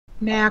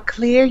Now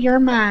clear your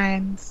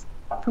minds,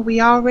 for we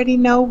already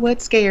know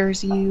what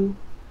scares you.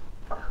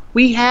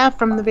 We have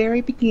from the very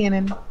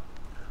beginning.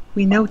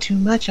 We know too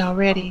much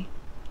already.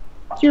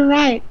 You're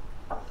right.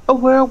 A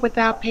world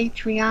without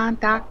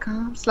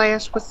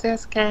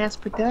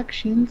patreon.com/WhatSaysCast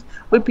Productions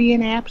would be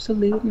an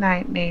absolute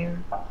nightmare.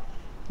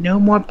 No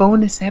more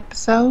bonus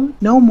episodes,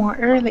 no more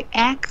early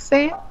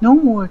access, no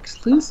more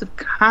exclusive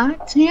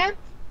content.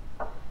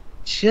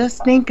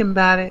 Just thinking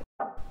about it.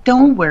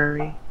 Don't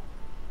worry.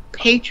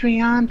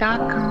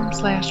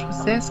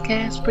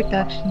 Patreon.com/WhatSaysCast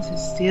Productions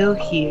is still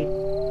here.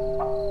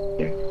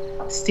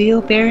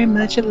 Still very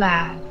much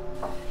alive.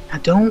 Now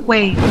don't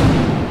wait.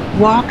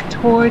 Walk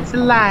towards the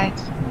light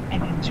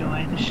and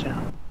enjoy the show.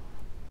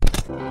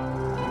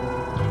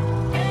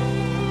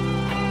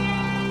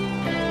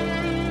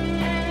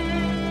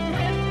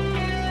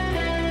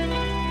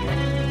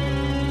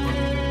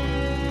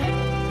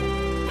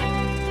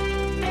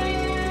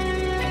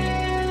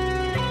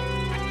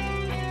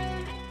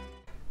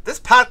 This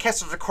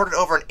podcast was recorded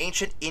over an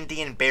ancient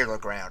Indian burial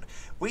ground.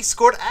 We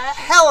scored a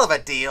hell of a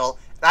deal,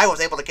 and I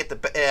was able to get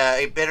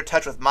a better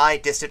touch with my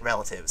distant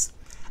relatives.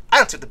 I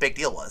don't see what the big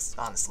deal was,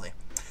 honestly.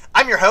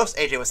 I'm your host,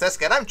 AJ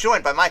Waseska, and I'm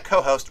joined by my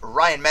co-host,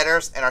 Ryan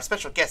Metters, and our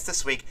special guest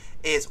this week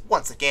is,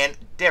 once again,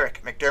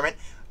 Derek McDermott.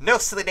 No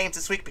silly names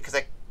this week because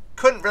I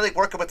couldn't really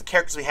work with the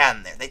characters we had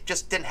in there. They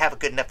just didn't have a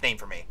good enough name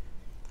for me.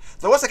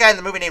 There was a guy in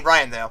the movie named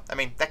Ryan, though. I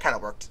mean, that kind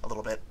of worked a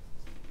little bit.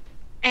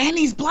 And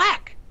he's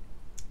black.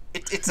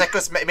 It's like it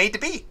was made to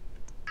be.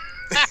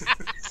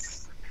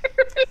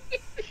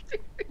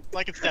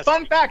 Like it's destiny.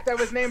 Fun fact, I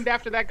was named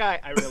after that guy.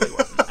 I really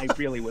wasn't. I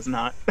really was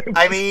not.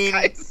 I mean,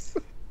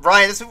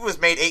 Ryan, this movie was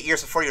made 8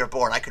 years before you were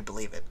born. I could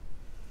believe it.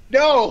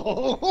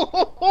 No.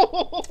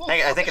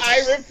 I think it's. I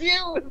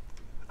refuse.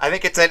 I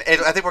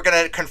think we're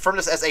gonna confirm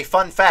this as a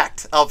fun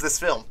fact of this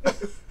film.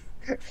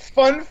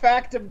 Fun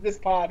fact of this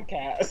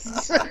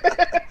podcast.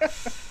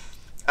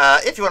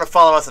 If you want to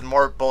follow us on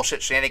more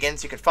bullshit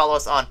shenanigans, you can follow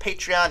us on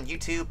Patreon,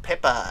 YouTube,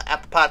 Pippa,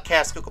 Apple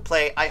Podcasts, Google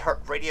Play,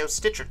 iHeartRadio,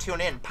 Stitcher,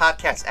 TuneIn,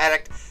 Podcast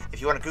Addict.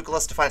 If you want to Google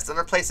us to find us in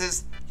other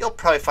places, you'll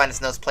probably find us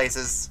in those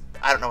places.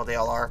 I don't know what they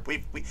all are.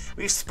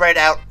 We've spread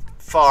out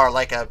far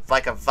like a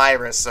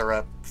virus or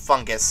a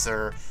fungus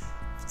or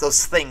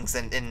those things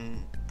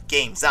in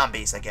games,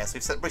 zombies. I guess we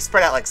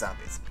spread out like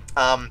zombies.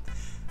 The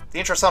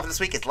intro song for this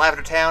week is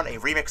Lavender Town, a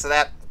remix of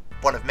that,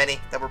 one of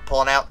many that we're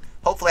pulling out.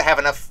 Hopefully I have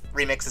enough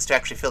remixes to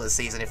actually fill this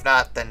season. If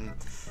not, then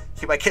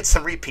you might get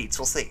some repeats.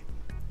 We'll see.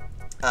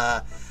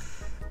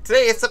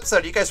 Today's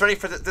episode, are you guys ready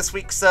for this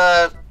week's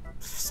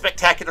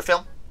spectacular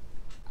film?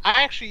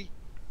 I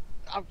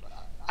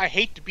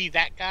hate to be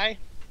that guy.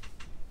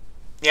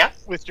 Yeah?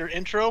 With your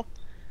intro.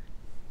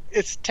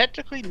 It's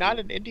technically not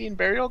an Indian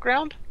burial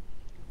ground.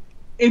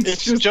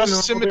 It's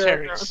just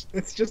cemeteries.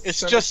 It's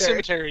just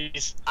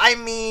cemeteries. I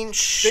mean,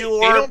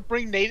 sure.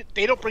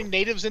 They don't bring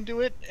natives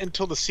into it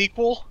until the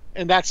sequel,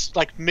 and that's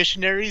like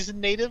missionaries and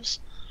natives.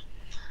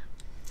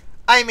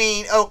 I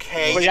mean,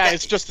 okay. But yeah,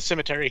 it's just a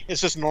cemetery.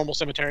 It's just a normal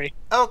cemetery.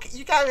 Okay,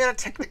 you got me on a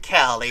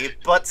technicality,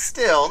 but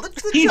still,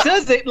 he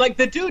does it like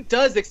the dude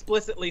does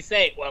explicitly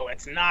say, "Well,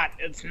 it's not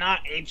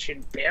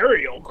ancient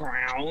burial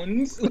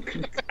grounds."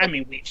 I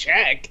mean, we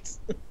checked.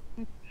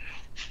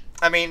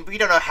 I mean, we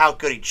don't know how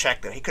good he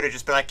checked it. He could have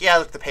just been like, "Yeah,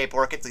 look at the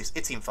paperwork.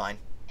 It seemed fine."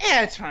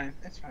 Yeah, it's fine.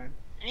 It's fine.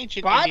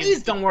 Ancient bodies,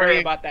 Indians don't worry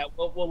about that.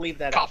 We'll leave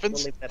that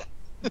coffins. We'll leave that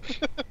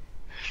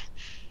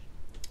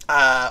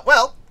up.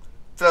 Well,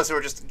 for those who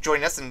are just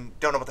joining us and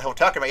don't know what the hell we're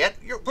talking about yet,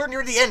 we're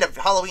near the end of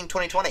Halloween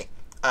 2020.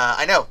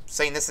 I know,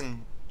 saying this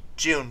in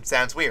June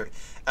sounds weird.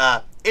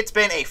 It's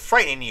been a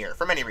frightening year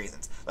for many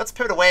reasons. Let's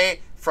pivot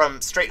away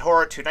from straight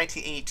horror to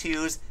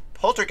 1982's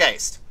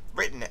Poltergeist,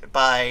 written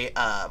by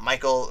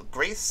Michael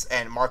Grace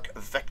and Mark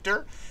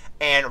Vector,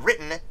 and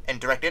written and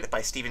directed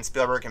by Steven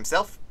Spielberg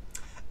himself.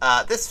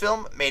 This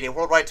film made a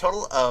worldwide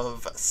total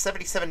of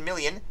 $77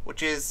 million,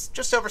 which is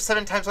just over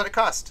 7 times what it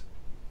cost.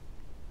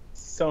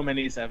 So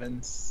many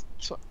sevens.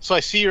 So I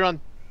see you're on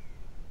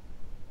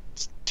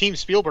Team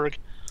Spielberg.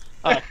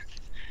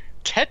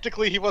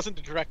 Technically, he wasn't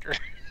the director.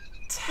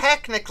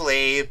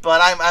 Technically, but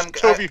I'm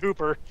Toby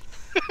Hooper.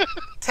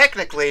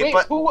 Technically, wait,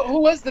 but who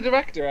was the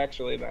director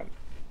actually then?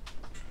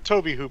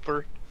 Toby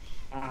Hooper.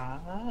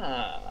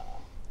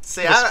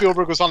 See,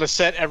 Spielberg was on the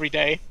set every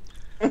day.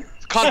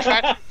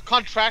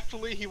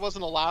 Contractually, he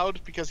wasn't allowed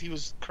because he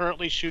was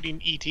currently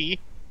shooting E.T.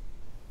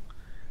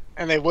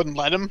 and they wouldn't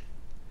let him.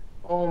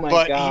 Oh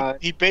my god!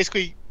 He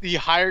basically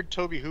hired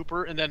Toby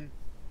Hooper and then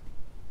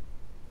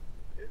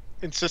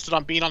insisted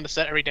on being on the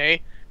set every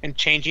day and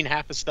changing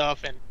half his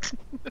stuff and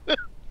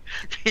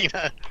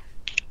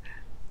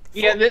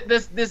Yeah,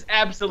 this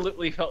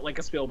absolutely felt like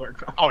a Spielberg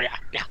film. Oh yeah.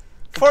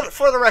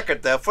 For the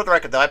record though,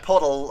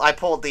 I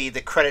pulled the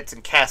credits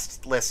and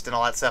cast list and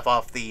all that stuff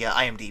off the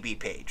IMDb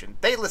page, and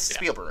they list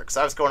Spielberg,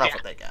 so I was going off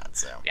what they got.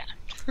 So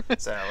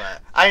so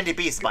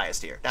IMDb's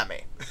biased here, not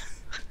me.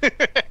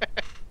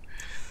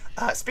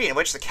 Speaking of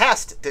which, the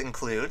cast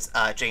includes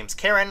James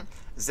Karen,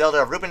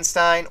 Zelda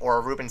Rubinstein,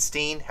 or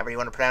Rubenstein, however you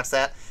want to pronounce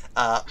that,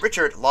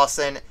 Richard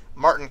Lawson,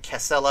 Martin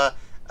Casella,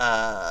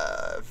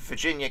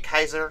 Virginia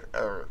Kaiser,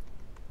 or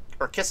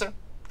Kisser?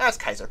 That's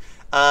Kaiser.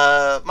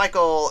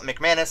 Michael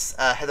McManus,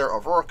 Heather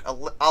O'Rourke,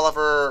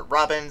 Oliver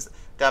Robbins,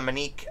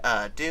 Dominique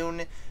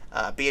Dune,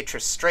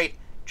 Beatrice Straight,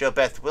 Jo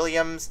Beth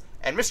Williams,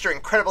 and Mr.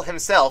 Incredible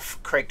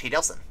himself, Craig T.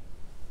 Nelson.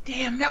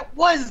 Damn, that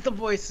was the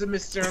voice of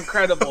Mr.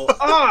 Incredible.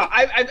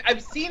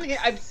 I've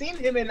seen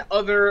him in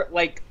other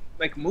like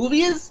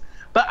movies,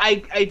 but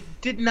I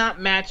did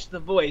not match the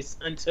voice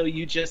until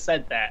you just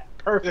said that.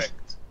 Perfect.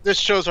 This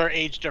shows our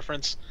age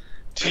difference.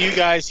 To you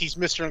guys, he's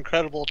Mr.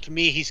 Incredible. To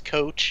me, he's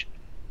Coach.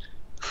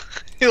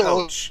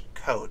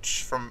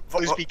 Coach from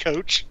always be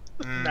Coach.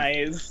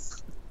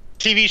 Nice.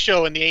 TV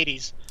show in the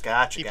 80s.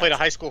 Gotcha. He played a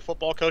high school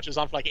football coach. It was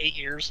on for like 8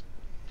 years.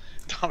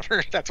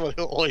 That's what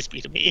he'll always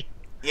be to me.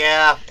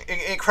 Yeah,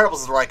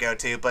 Incredibles is where I go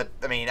to, but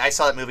I mean, I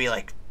saw that movie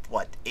like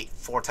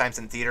 4 times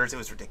in theaters. It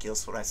was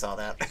ridiculous when I saw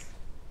that.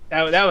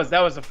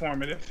 That was a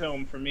formative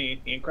film for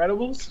me. The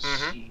Incredibles.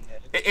 Mm-hmm.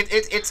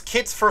 It's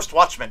kids' first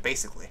Watchmen,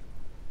 basically.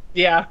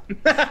 Yeah,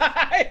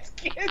 it's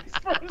kids'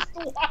 first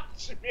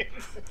Watchmen.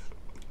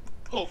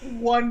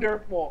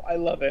 Wonderful, I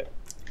love it.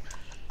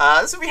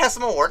 This movie has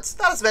some awards,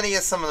 not as many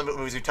as some of the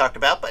movies we talked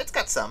about, but it's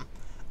got some.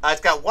 It's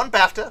got 1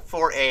 BAFTA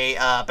for a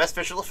Best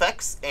Visual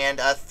Effects, and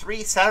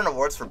 3 Saturn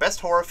Awards for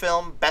Best Horror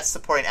Film, Best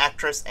Supporting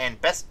Actress, and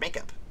Best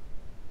Makeup.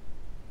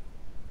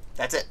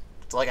 That's it.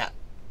 That's all I got.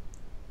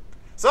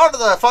 So on to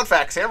the fun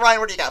facts here. Ryan,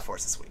 what do you got for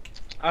us this week?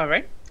 All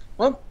right.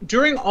 Well,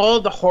 during all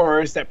the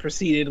horrors that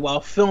proceeded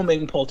while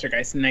filming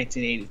Poltergeist in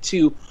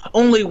 1982,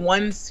 only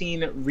one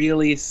scene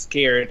really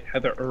scared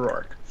Heather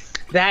O'Rourke.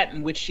 That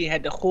in which she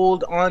had to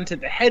hold on to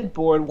the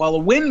headboard while a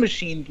wind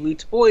machine blew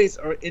toys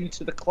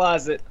into the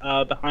closet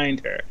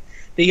behind her.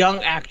 The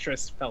young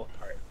actress fell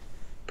apart.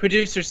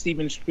 Producer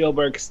Steven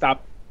Spielberg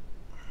stopped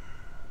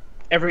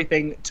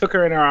everything, took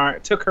her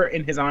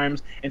in his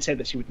arms, and said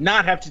that she would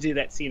not have to do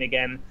that scene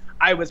again.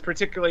 I was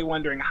particularly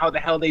wondering how the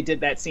hell they did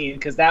that scene,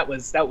 because that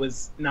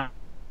was not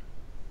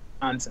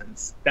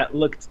nonsense. That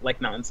looked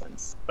like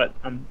nonsense, but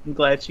I'm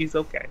glad she's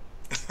okay.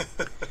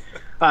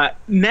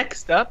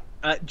 Next up,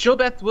 Jo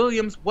Beth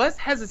Williams was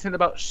hesitant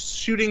about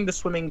shooting the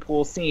swimming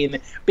pool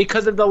scene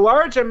because of the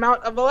large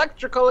amount of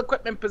electrical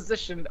equipment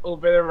positioned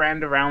over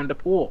and around the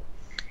pool.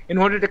 In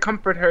order to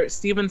comfort her,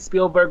 Steven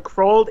Spielberg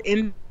crawled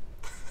into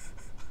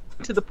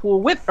the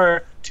pool with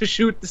her to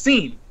shoot the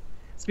scene.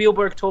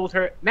 Spielberg told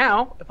her,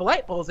 "Now, if a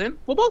light falls in,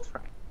 we'll both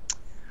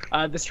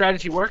fry." The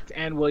strategy worked,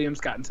 and Williams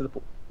got into the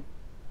pool.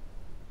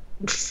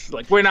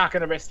 Like, we're not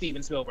going to risk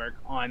Steven Spielberg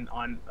on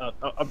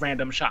a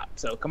random shot,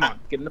 so come on,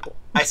 get in the pool.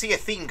 I see a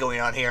theme going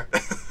on here.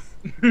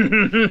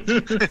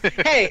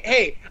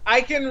 Hey,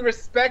 I can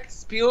respect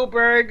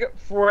Spielberg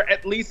for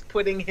at least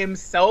putting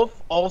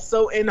himself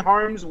also in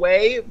harm's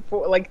way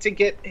for to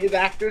get his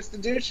actors to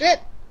do shit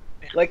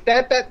like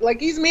that. Like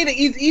he's made it.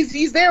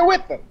 He's there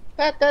with them.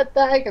 That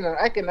I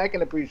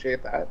can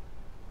appreciate that.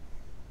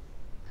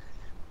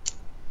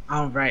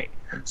 All right.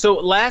 So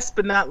last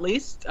but not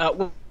least,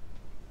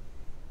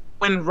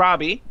 when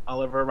Robbie,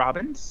 Oliver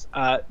Robbins,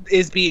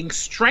 is being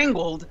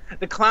strangled,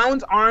 the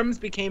clown's arms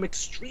became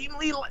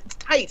extremely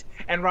tight,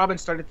 and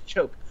Robbins started to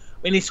choke.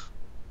 When he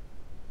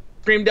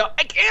screamed out,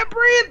 "I can't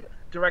breathe!"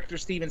 Director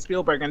Steven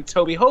Spielberg and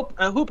Toby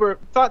Hooper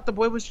thought the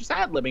boy was just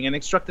ad-libbing and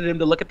instructed him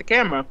to look at the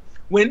camera.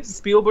 When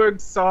Spielberg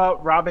saw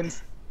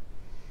Robbins'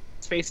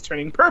 face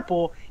turning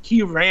purple,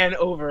 he ran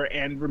over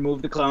and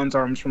removed the clown's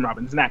arms from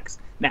Robbins'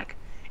 neck.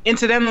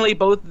 Incidentally,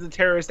 both of the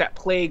terrors that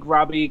plague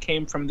Robbie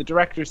came from the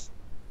director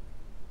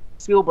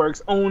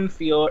Spielberg's own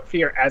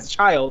fear as a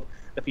child,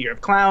 the fear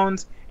of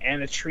clowns,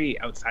 and a tree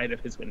outside of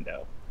his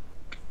window.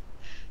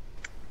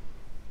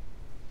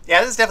 Yeah,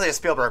 this is definitely a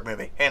Spielberg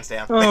movie, hands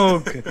down. Oh,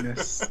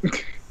 goodness.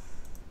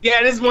 Yeah,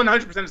 it is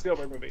 100% a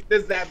Spielberg movie.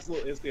 This is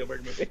absolutely a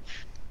Spielberg movie.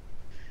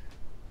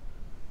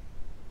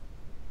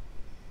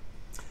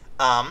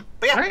 But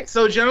yeah. All right,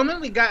 so gentlemen,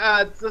 we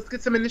got let's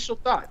get some initial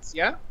thoughts.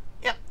 Yeah.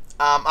 Yeah.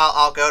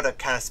 I'll go to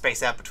kind of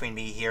space out between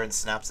me here and the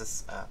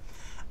synopsis.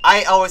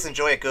 I always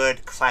enjoy a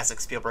good classic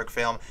Spielberg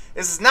film.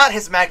 This is not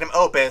his magnum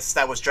opus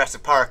that was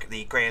Jurassic Park,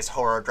 the greatest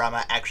horror,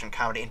 drama, action,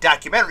 comedy, and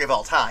documentary of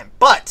all time.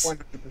 But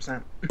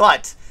 100%.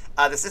 But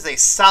this is a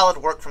solid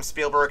work from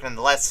Spielberg,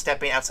 nonetheless,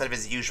 stepping outside of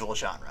his usual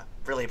genre.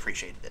 Really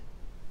appreciated it.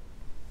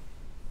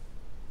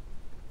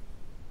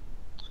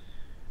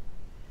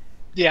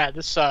 Yeah,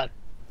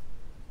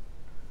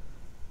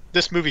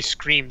 this movie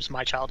screams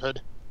my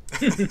childhood.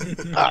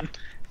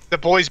 The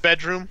boy's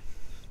bedroom,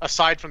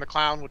 aside from the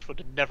clown, which would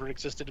have never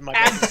existed in my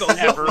bedroom.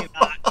 Absolutely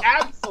not.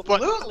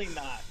 Absolutely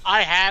not.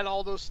 I had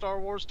all those Star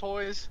Wars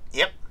toys.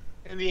 Yep.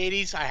 In the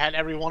 80s, I had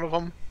every one of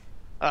them.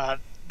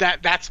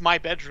 That's my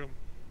bedroom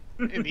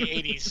in the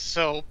 80s.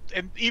 So,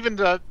 and even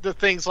the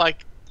things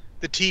like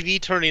the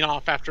TV turning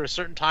off after a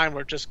certain time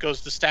where it just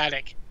goes to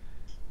static,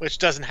 which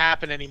doesn't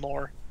happen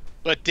anymore,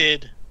 but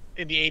did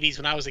in the 80s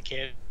when I was a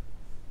kid.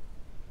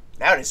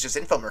 Now it's just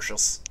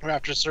infomercials. Or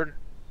after a certain...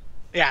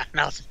 Yeah,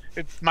 now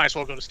it might as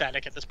well go to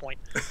static at this point.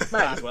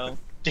 Might as well.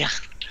 Yeah.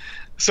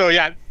 So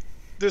yeah,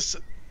 this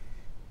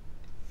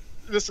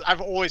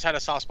I've always had a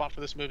soft spot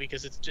for this movie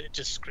because it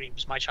just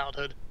screams my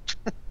childhood.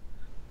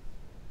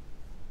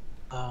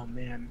 Oh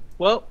man.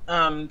 Well,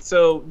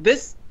 so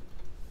this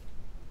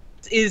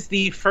is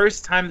the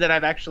first time that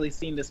I've actually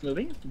seen this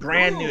movie.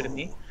 Brand new to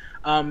me.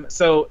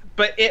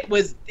 But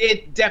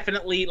it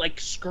definitely like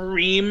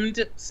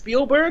screamed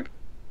Spielberg.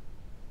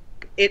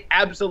 It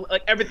absolutely,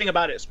 like, everything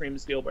about it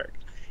screams Spielberg.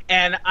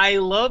 And I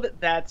love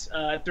that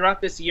throughout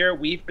this year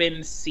we've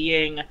been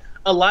seeing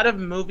a lot of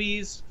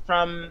movies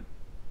from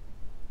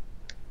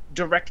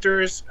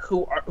directors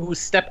who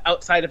step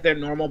outside of their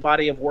normal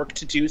body of work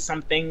to do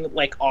something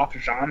like off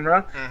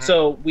genre. Mm-hmm.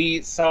 So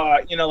we saw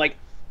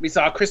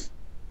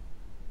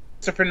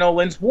Christopher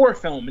Nolan's war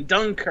film,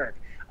 Dunkirk.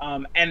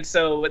 And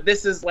so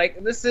this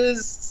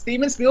is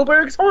Steven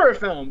Spielberg's horror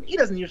film. He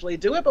doesn't usually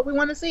do it, but we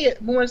want to see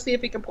it. We want to see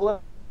if he can pull it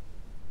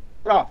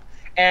off.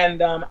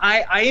 And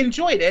I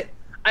enjoyed it.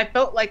 I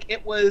felt like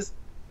it was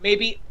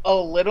maybe a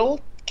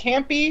little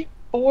campy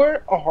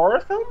for a horror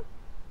film,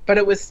 but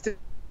it was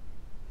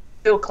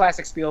still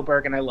classic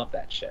Spielberg, and I love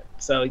that shit.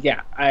 So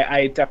yeah,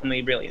 I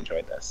definitely really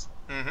enjoyed this.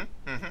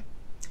 Mm-hmm. Mm-hmm.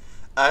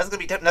 This is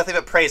going to be nothing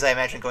but praise, I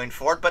imagine, going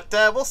forward, but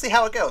we'll see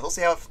how it goes. We'll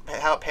see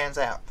how it pans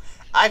out.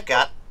 I've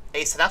got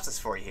a synopsis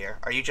for you here.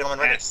 Are you gentlemen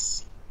ready?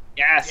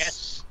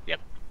 Yes. Yep.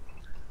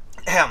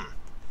 In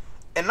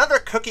another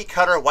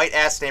cookie-cutter,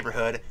 white-ass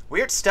neighborhood,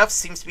 weird stuff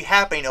seems to be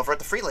happening over at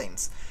the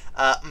Freelanes.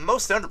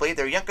 Most notably,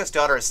 their youngest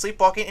daughter is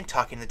sleepwalking and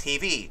talking to the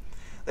TV.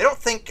 They don't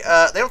think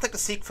to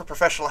seek for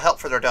professional help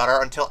for their daughter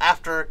until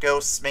after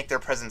ghosts make their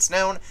presence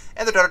known,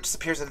 and their daughter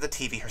disappears into the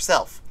TV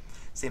herself.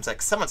 Seems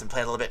like someone's been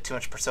playing a little bit too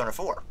much Persona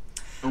 4.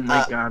 Oh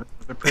my god,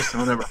 the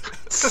Persona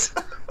reference.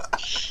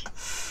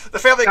 The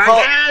family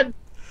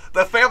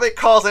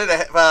calls in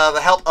the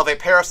help of a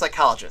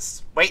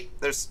parapsychologist. Wait,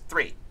 there's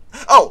 3.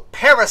 Oh,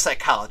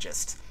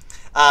 parapsychologist.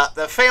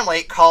 The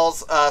family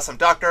calls some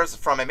doctors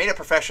from a made-up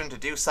profession to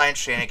do science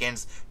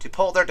shenanigans to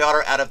pull their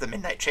daughter out of the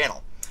Midnight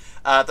Channel.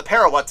 The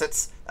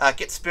para-whatsits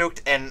get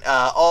spooked, and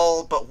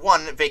all but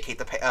one vacate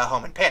the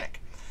home in panic.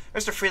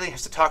 Mr. Freeling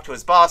has to talk to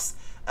his boss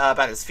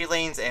about his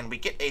feelings, and we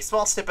get a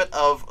small snippet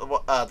of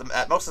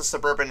most of the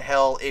suburban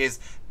hell is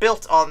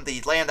built on the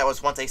land that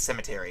was once a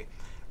cemetery.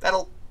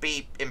 That'll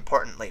be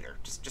important later.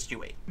 Just you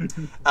wait.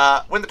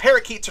 When the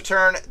parakeets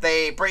return,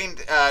 they bring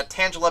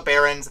Tangela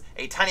Barons,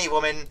 a tiny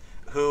woman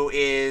who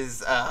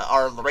is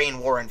our Lorraine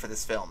Warren for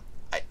this film.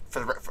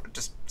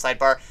 Just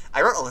sidebar,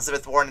 I wrote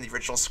Elizabeth Warren in the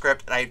original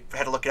script, and I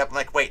had to look it up. I'm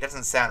like, wait, that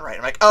doesn't sound right.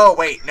 I'm like, oh,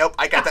 wait, nope,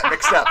 I got that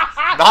mixed up.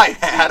 My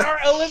bad.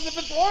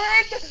 Elizabeth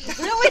Warren?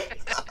 Really?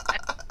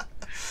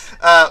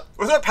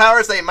 With her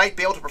powers, they might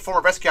be able to perform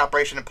a rescue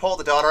operation and pull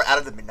the daughter out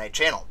of the Midnight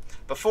Channel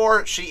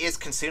before she is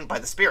consumed by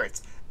the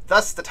spirits.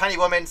 Thus, the tiny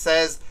woman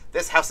says,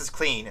 "This house is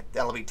clean.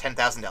 That'll be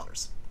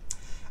 $10,000.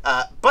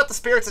 But the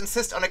spirits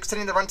insist on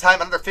extending the runtime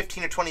another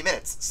 15 or 20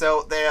 minutes,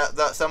 so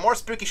more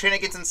spooky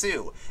shenanigans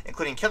ensue,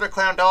 including killer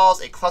clown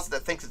dolls, a closet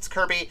that thinks it's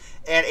Kirby,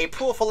 and a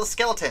pool full of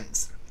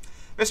skeletons.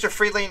 Mr.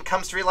 Freeling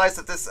comes to realize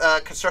that this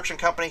construction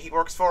company he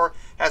works for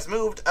has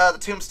moved the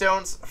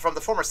tombstones from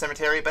the former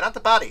cemetery, but not the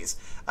bodies.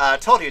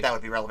 Told you that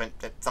would be relevant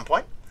at some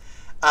point.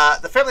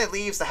 The family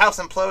leaves, the house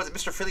implodes, and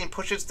Mr. Freeling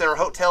pushes their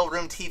hotel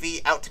room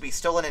TV out to be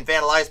stolen and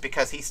vandalized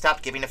because he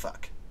stopped giving a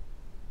fuck.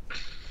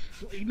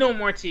 No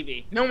more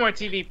TV. No more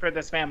TV for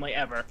this family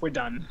ever. We're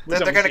done. They're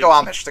going to go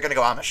Amish. They're going to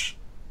go Amish.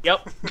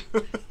 Yep.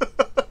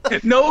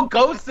 No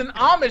ghosts in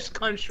Amish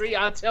country,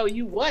 I'll tell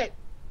you what.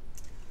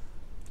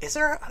 Is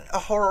there a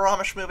horror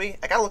Amish movie?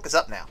 I gotta look this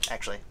up now,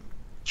 actually.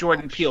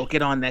 Jordan Peele,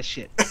 get on that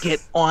shit.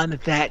 Get on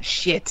that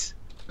shit.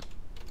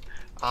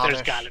 Amish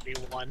There's gotta be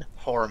one.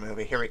 Horror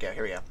movie. Here we go.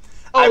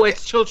 Oh,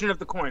 it's Children of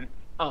the Corn.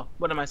 Oh,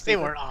 what am I saying?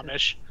 They weren't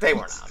Amish. They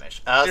weren't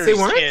Amish. They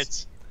weren't?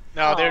 Kids.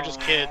 No, they're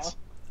just kids.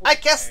 I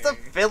guess The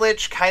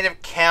Village kind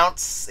of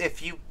counts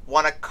if you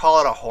want to call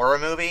it a horror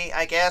movie,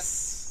 I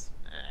guess.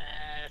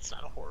 It's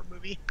not a horror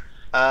movie.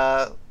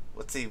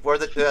 Let's see. Where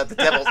the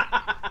devil...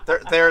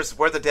 there's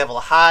Where the Devil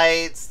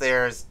Hides.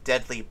 There's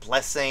Deadly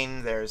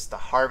Blessing. There's The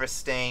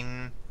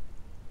Harvesting.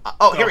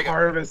 Here we go.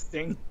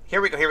 Harvesting.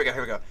 Here we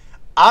go.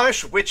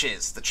 Amish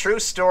Witches, the true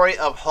story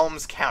of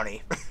Holmes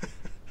County.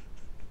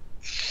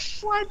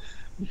 What?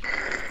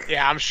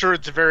 Yeah, I'm sure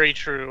it's very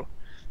true.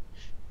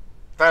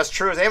 About as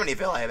true as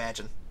Amityville, I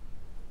imagine.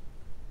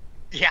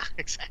 Yeah,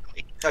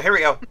 exactly. Oh, here we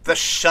go. The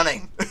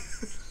Shunning.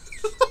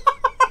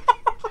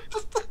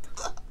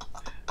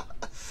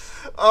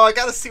 Oh, I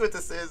gotta see what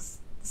this is.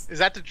 Is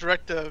that the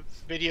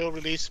direct-to-video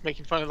release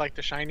making fun of, like,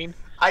 The Shining?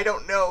 I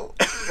don't know.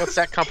 What's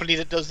that company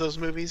that does those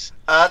movies?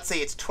 Let's see.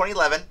 It's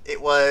 2011.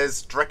 It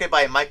was directed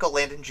by Michael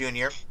Landon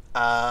Jr. Do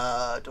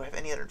I have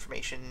any other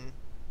information?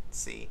 Let's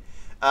see.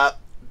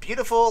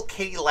 Beautiful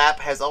Katie Lapp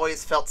has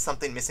always felt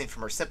something missing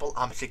from her simple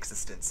Amish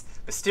existence.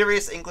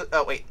 Mysterious English...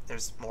 Oh, wait.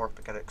 There's more.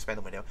 I gotta expand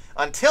the window.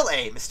 Until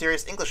a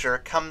mysterious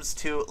Englisher comes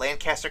to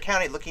Lancaster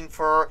County looking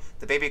for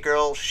the baby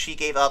girl she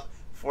gave up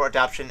for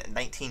adoption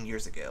 19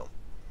 years ago.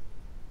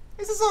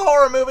 Is this a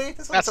horror movie?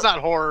 That's not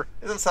horror.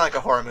 It doesn't sound like a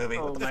horror movie.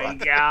 Oh what the my fuck?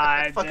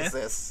 god. What the fuck is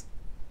this?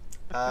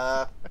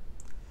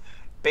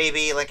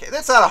 baby. Like,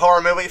 that's not a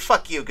horror movie.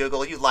 Fuck you,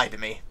 Google. You lied to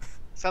me.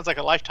 Sounds like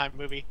a Lifetime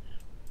movie.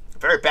 A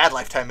very bad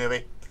Lifetime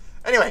movie.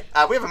 Anyway,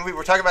 we have a movie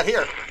we're talking about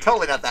here.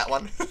 Totally not that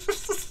one.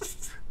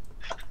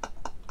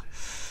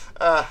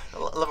 I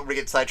love it when we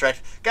get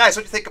sidetracked. Guys,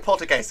 what do you think of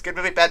Poltergeist? Good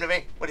movie, bad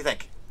movie? What do you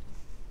think?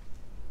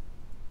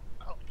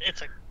 Oh,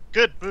 it's a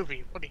good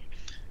movie. What do you...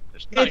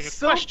 There's not even It's a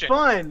so question.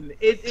 fun.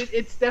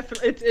 It's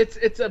definitely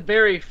it's a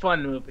very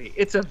fun movie.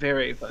 It's a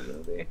very fun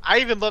movie. I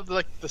even love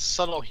like the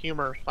subtle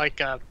humor. Like,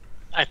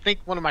 I think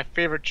one of my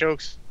favorite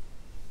jokes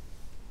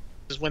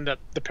is when the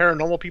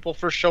paranormal people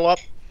first show up,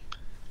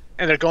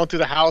 and they're going through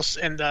the house,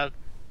 and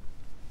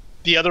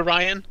the other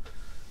Ryan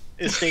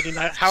is stating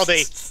how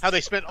they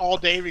spent all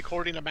day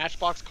recording a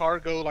Matchbox car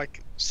go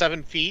like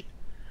 7 feet.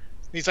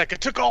 And he's like,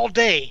 it took all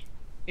day,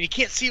 and you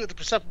can't see it with the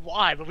perceptible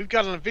eye, but we've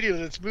got it on a video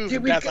that's moved. Dude,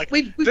 And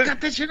we've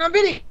got that shit on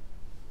video.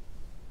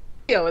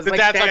 It's the like,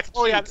 dad's like, that's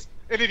oh yeah, cute.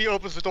 and then he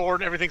opens the door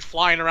and everything's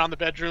flying around the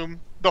bedroom.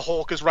 The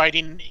Hulk is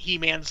riding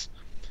He-Man's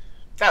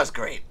That was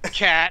great.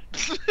 cat.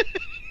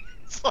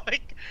 It's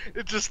like,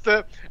 it's just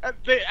at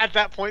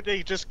that point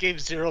they just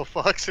gave zero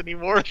fucks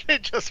anymore. They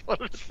just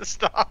wanted it to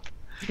stop.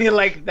 You're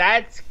like,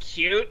 that's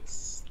cute.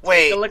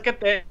 Wait. Take a look at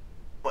this.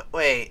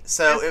 Wait,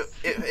 so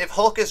if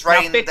Hulk is Now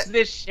writing fix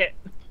this shit.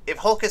 if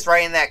Hulk is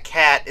writing that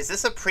cat, is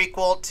this a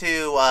prequel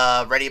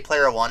to Ready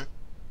Player One?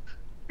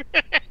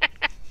 I'm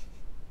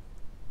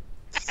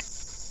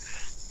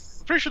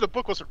pretty sure the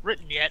book wasn't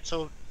written yet,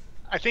 so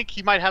I think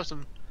he might have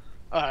some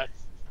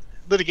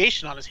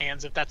litigation on his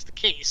hands if that's the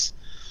case.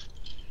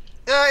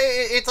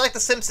 It's like The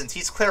Simpsons.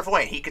 He's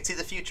clairvoyant. He could see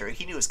the future.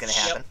 He knew it was going to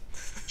happen.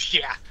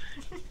 Yeah.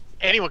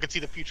 Anyone can see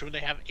the future when they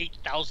have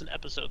 8,000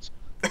 episodes.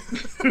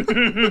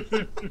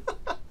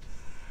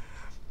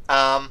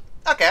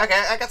 Okay.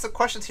 I got some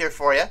questions here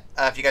for you.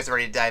 If you guys are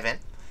ready to dive in.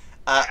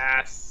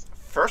 Yes.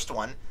 First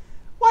one: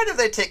 why did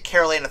they take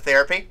Carol Ann to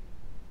therapy?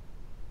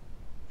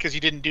 Because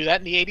you didn't do that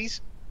in the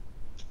 80s?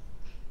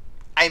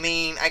 I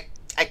mean, I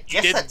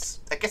guess didn't.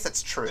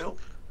 that's true.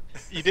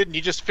 You didn't.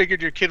 You just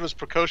figured your kid was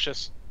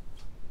precocious.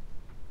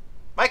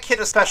 My kid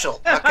is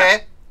special.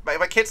 Okay,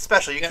 my kid's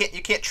special. You Yeah.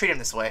 can't treat him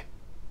this way.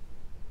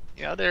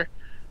 You know,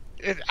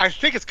 I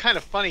think it's kind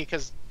of funny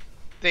because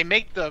they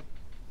make the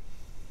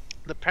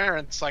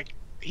parents, like,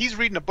 he's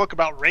reading a book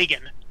about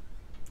Reagan,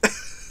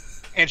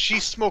 and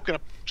she's smoking a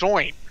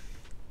joint,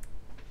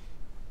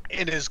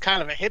 and is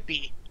kind of a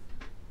hippie.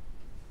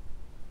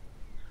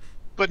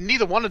 But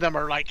neither one of them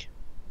are like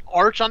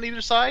arch on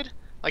either side.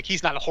 Like,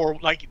 he's not a horror.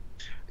 Like,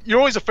 you're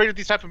always afraid of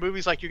these type of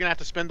movies. Like, you're gonna have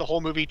to spend the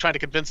whole movie trying to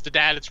convince the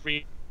dad it's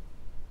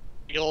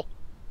real,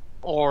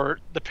 or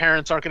the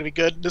parents aren't gonna be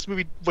good. This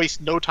movie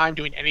wastes no time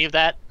doing any of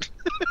that.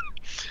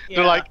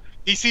 They're like,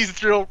 he sees the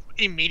thrill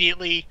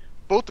immediately.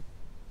 Both the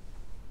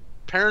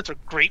parents are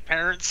great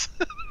parents.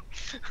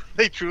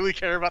 They truly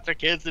care about their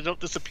kids. They don't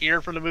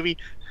disappear from the movie.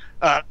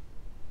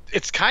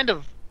 It's kind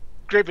of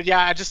great, but yeah,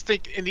 I just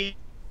think in the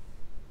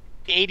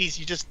 80s,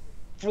 you just,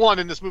 for one,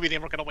 in this movie, they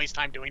weren't going to waste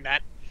time doing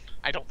that.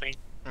 I don't think.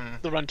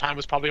 The runtime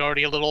was probably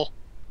already a little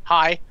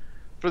high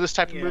for this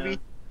type of movie.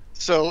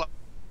 So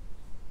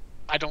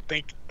I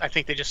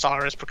think they just saw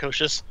her as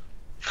precocious.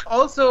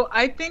 Also,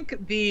 I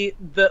think the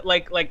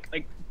like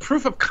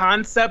proof of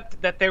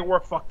concept that there were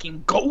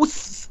fucking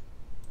ghosts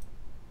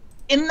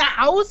in the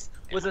house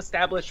was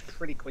established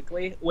pretty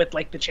quickly with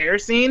like the chair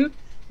scene,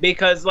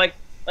 because like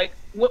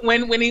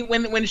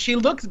when she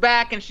looks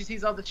back and she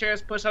sees all the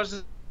chairs pushed, I was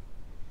just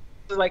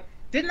like,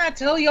 didn't I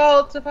tell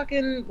y'all to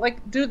fucking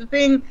like do the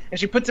thing? And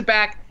she puts it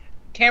back,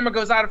 camera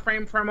goes out of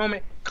frame for a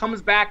moment,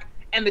 comes back,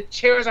 and the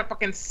chairs are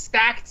fucking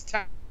stacked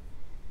to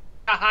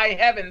high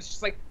heavens.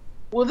 She's like,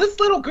 well, this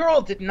little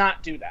girl did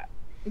not do that.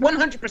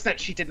 100%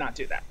 she did not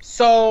do that.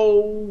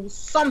 So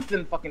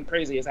something fucking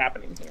crazy is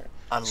happening here.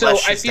 Unless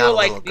she's not a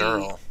little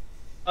girl.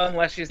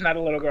 Unless she's not a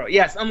little girl.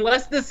 Yes,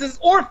 unless this is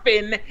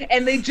Orphan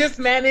and they just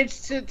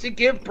managed to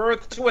give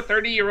birth to a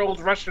 30-year-old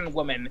Russian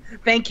woman.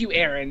 Thank you,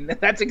 Aaron.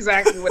 That's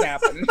exactly what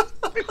happened.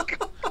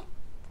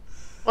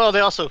 Well, they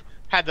also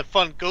had the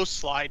fun ghost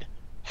slide.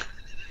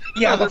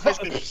 Yeah, They're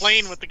basically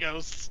playing with the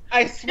ghosts.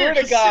 I swear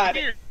Here, to just sit God.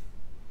 here.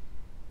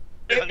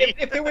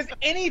 If there was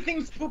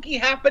anything spooky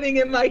happening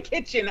in my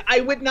kitchen, I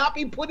would not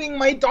be putting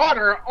my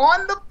daughter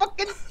on the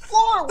fucking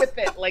floor with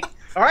it. Like,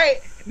 all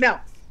right,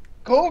 now,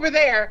 go over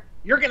there.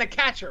 You're going to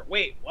catch her.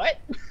 Wait, what?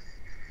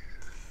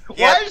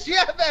 Yeah. Why does she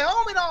have the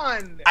helmet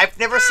on? I've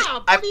never seen.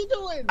 What are you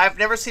doing? I've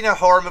never seen a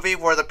horror movie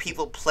where the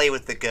people play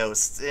with the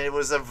ghosts. It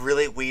was a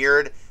really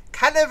weird,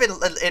 kind of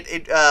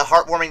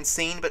heartwarming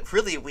scene, but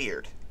really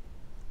weird.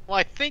 Well,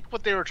 I think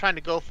what they were trying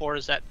to go for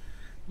is that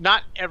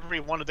not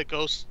every one of the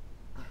ghosts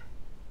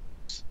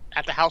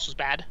at the house was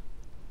bad.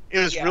 It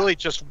was really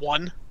just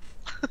one.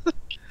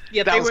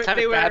 Yeah, that was kind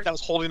of bad. That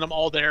was holding them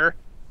all there.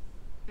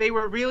 They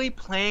were really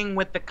playing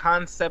with the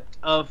concept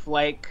of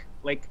like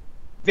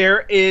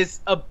there is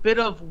a bit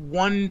of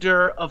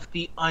wonder of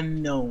the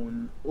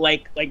unknown.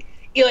 Like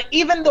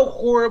even though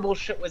horrible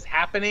shit was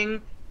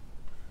happening,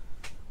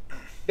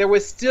 there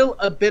was still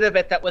a bit of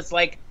it that was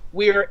like,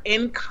 we're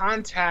in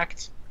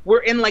contact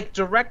we're in like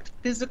direct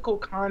physical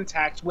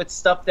contact with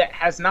stuff that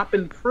has not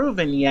been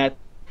proven yet,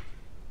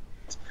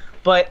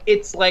 but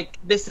it's like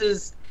this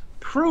is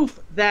proof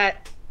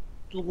that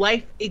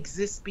life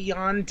exists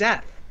beyond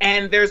death,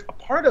 and there's a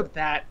part of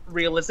that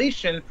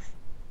realization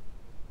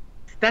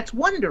that's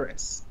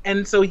wondrous.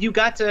 And so you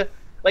got to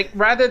like,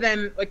 rather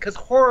than like, because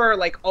horror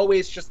like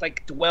always just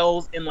like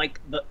dwells in like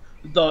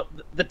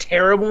the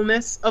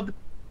terribleness of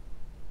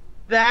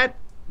that,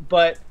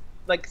 but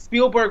like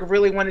Spielberg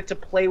really wanted to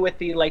play with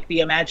the like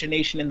the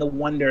imagination and the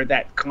wonder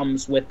that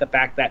comes with the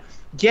fact that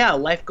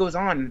life goes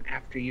on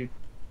after you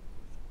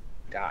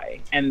die,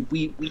 and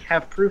we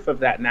have proof of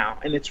that now,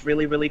 and it's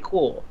really, really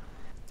cool.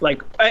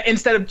 Like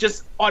instead of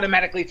just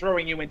automatically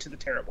throwing you into the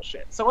terrible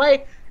shit. So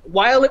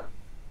while it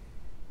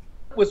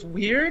was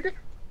weird,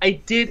 I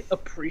did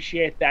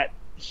appreciate that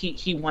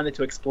he wanted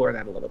to explore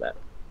that a little bit.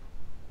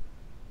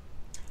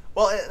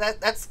 Well,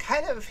 that's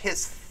kind of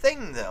his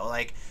thing, though.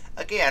 Like,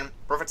 again,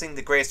 referencing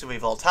the greatest movie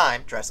of all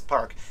time, Jurassic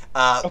Park.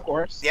 Of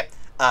course. Yep.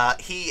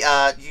 He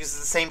uses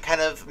the same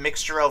kind of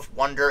mixture of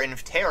wonder and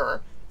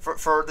terror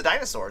for the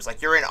dinosaurs.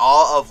 Like, you're in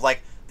awe of,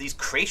 like, these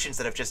creations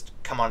that have just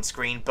come on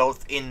screen,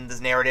 both in the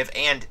narrative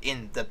and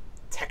in the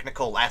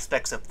technical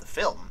aspects of the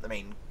film. I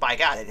mean, by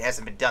God, it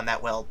hasn't been done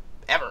that well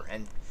ever,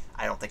 and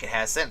I don't think it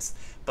has since.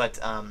 But,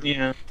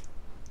 yeah.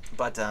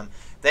 But,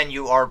 then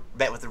you are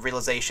met with the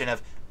realization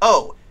of,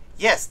 oh,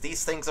 yes,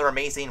 these things are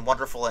amazing,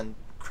 wonderful, and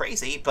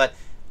crazy, but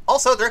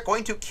also they're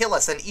going to kill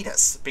us and eat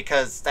us,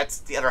 because that's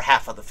the other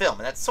half of the film,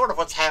 and that's sort of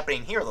what's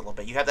happening here a little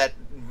bit. You have that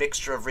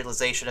mixture of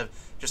realization of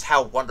just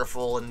how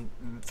wonderful and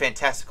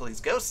fantastical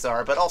these ghosts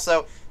are, but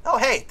also, oh,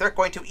 hey, they're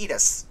going to eat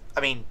us.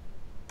 I mean,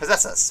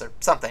 possess us, or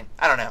something.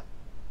 I don't know.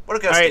 What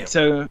do ghosts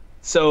do? All right,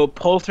 so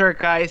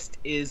Poltergeist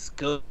is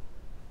Ghost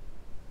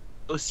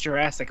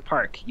Jurassic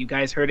Park. You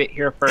guys heard it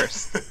here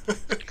first.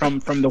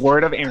 from the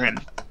word of Aaron.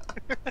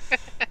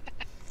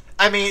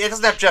 I mean, it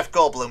doesn't have Jeff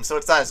Goldblum, so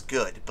it's not as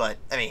good, but,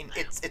 I mean,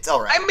 it's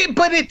alright. I mean,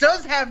 but it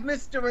does have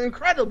Mr.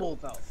 Incredible,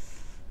 though.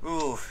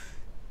 Ooh.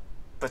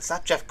 But it's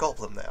not Jeff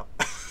Goldblum, though.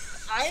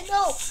 I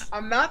know.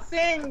 I'm not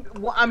saying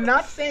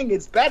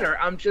it's better.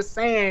 I'm just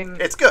saying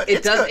it's good.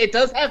 It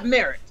does have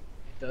merit.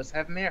 It does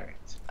have merit.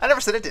 I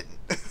never said it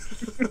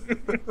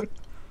didn't.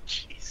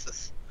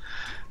 Jesus.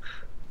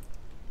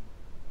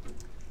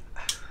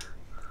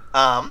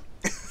 Love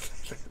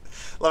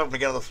it when we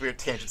get on those weird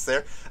tangents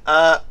there.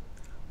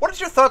 What is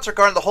your thoughts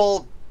regarding the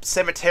whole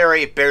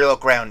cemetery burial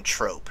ground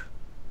trope?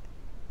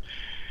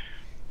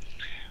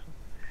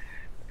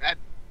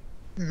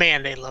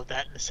 Man, they love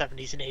that in the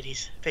 70s and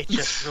 80s. They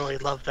just really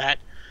love that.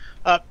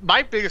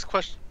 My biggest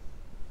question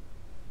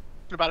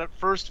about it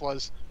first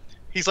was,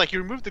 he's like,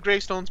 you remove the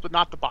gravestones, but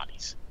not the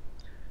bodies.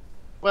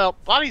 Well,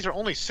 bodies are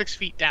only 6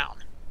 feet down.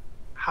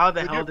 How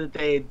the hell did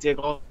they dig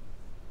all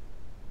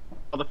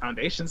the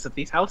foundations of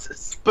these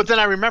houses? But then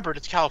I remembered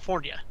it's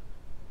California.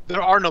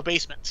 There are no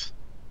basements.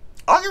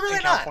 Are there really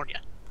in not?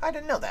 California? I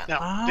didn't know that.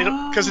 No, they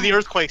don't, because of the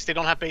earthquakes. They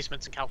don't have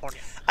basements in California.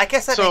 I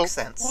guess that makes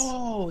sense.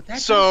 Oh, that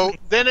so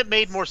then it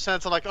made more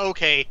sense. I'm like,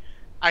 okay,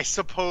 I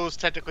suppose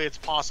technically it's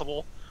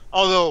possible.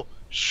 Although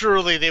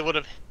surely they would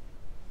have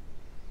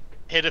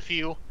hit a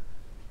few,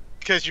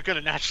 because you're going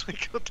to naturally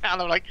go down.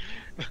 I'm like,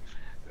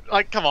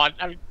 come on.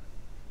 I mean,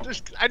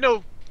 I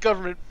know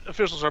government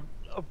officials are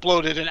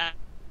bloated and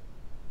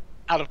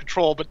out of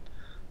control, but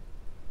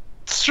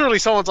surely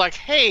someone's like,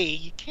 hey,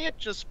 you can't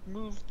just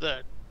move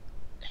the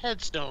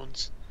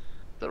headstones.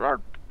 There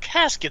are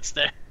caskets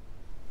there.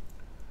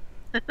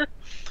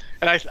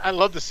 And I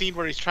love the scene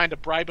where he's trying to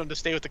bribe him to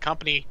stay with the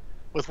company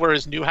with where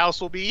his new house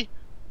will be.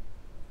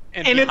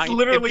 And it's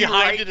literally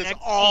behind right it is next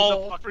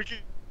all to the freaking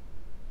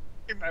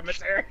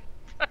cemetery.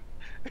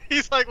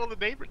 He's like, well,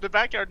 the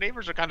backyard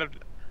neighbors are kind of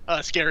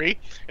scary,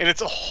 and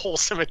it's a whole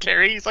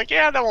cemetery. He's like,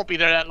 yeah, that won't be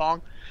there that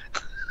long.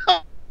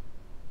 I'm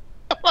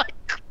like,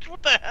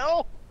 what the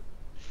hell?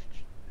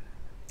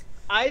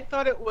 I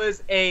thought it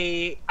was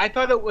a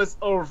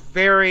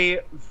very,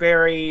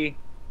 very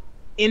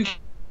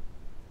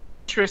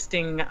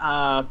interesting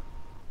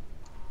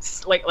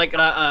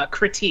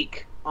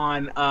critique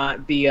on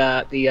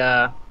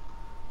the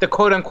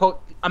quote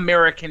unquote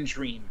American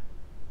dream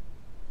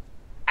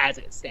as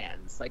it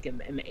stands, like in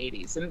the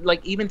 80s, and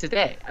like even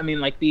today. I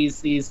mean, like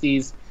these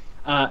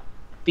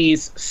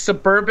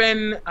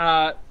suburban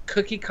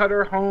cookie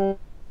cutter homes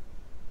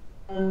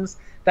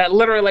that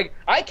literally, like,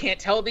 I can't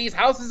tell these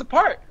houses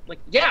apart. Like,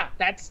 yeah,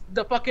 that's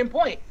the fucking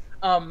point.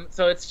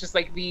 So it's just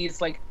like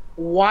these like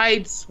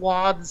wide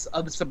swaths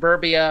of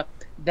suburbia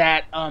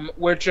that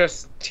we're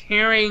just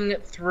tearing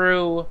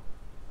through.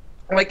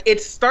 Like, it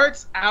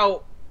starts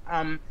out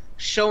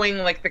showing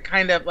like the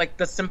kind of like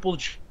the simple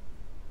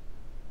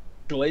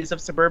joys of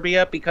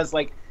suburbia, because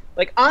like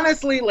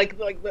honestly, like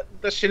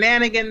the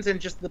shenanigans and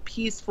just the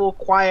peaceful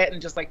quiet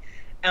and just like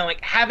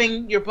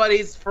having your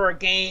buddies for a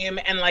game,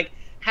 and like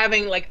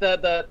having like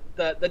the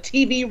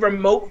TV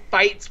remote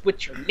fights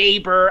with your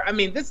neighbor. I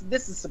mean, this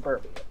is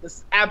suburbia. This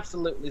is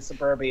absolutely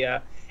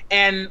suburbia.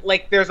 And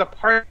like there's a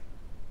part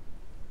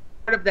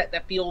of of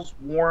that feels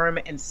warm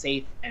and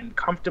safe and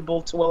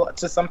comfortable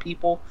to some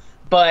people,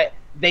 but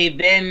they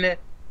then,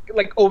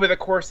 like, over the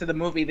course of the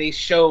movie, they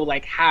show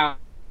like how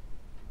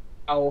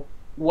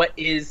what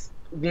is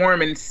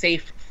warm and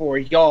safe for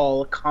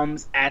y'all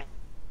comes at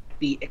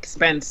the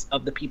expense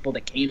of the people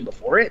that came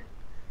before it,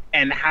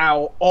 and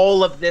how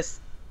all of this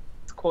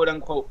quote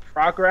unquote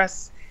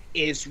progress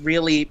is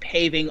really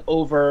paving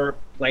over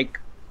like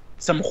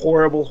some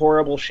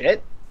horrible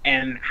shit,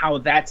 and how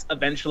that's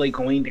eventually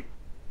going to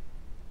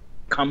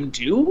come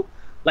due.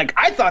 Like,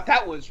 I thought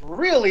that was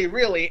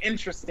really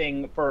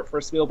interesting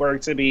for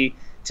Spielberg to be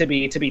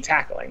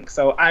tackling.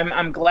 So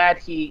I'm glad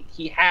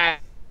he had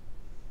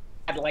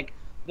like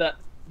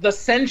the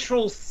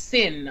central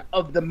sin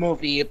of the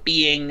movie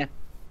being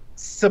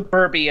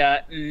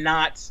suburbia,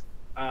 not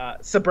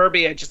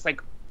suburbia just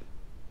like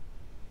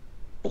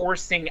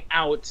forcing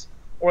out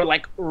or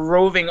like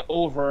roving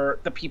over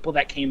the people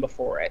that came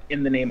before it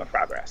in the name of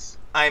progress.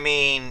 I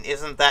mean,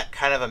 isn't that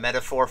kind of a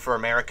metaphor for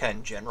America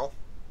in general?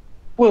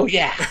 Well,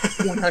 yeah,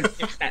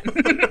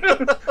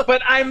 100%.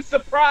 But I'm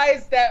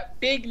surprised that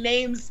big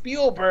name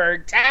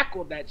Spielberg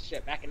tackled that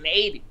shit back in the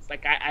 80s.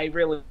 Like, I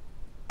really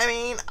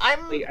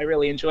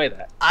enjoy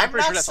that. I'm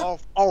pretty sure that's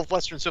all of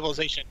Western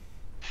civilization.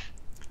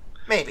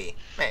 Maybe.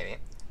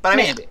 But I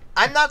mean,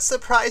 I'm not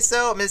surprised,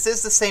 though. I mean, this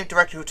is the same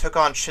director who took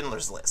on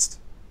Schindler's List.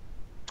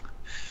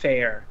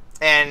 Fair.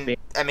 And,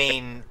 I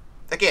mean,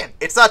 again,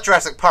 it's not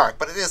Jurassic Park,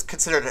 but it is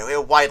considered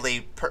a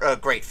widely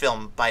great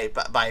film by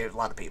a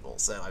lot of people,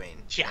 so, I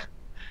mean... Yeah.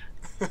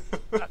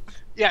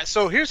 Yeah,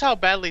 so here's how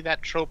badly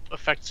that trope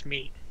affects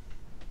me.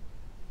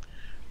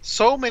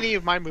 So many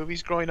of my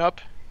movies growing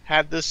up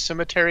had this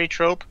cemetery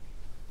trope,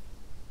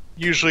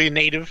 usually a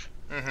native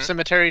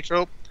cemetery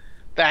trope,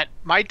 that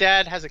my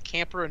dad has a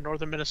camper in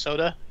northern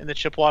Minnesota in the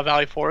Chippewa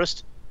Valley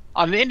Forest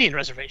on an Indian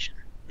reservation.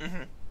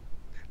 Mm-hmm.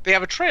 They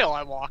have a trail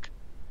I walk.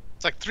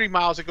 It's like 3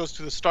 miles. It goes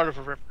to the start of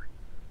a river.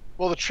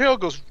 Well, the trail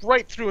goes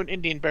right through an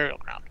Indian burial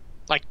ground,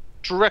 like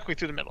directly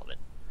through the middle of it.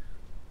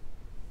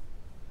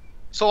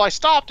 So I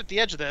stopped at the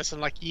edge of this and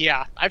like,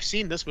 yeah, I've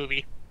seen this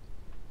movie.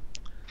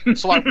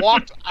 So I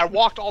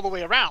walked all the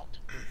way around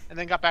and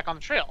then got back on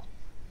the trail.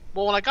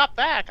 Well, when I got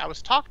back, I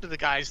was talking to the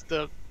guys,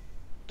 the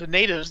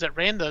natives that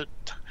ran the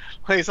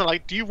place. I'm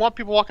like, do you want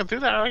people walking through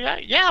that? I'm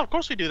like, yeah, of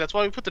course we do. That's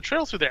why we put the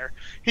trail through there.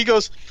 He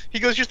goes,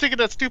 you're thinking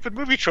that stupid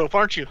movie trope,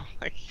 aren't you? I'm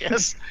like,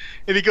 yes.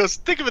 And he goes,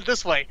 think of it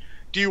this way.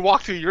 Do you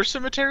walk through your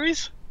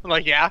cemeteries? I'm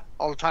like, yeah,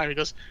 all the time. He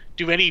goes,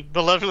 do any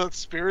malevolent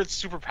spirits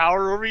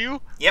superpower over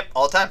you? Yep,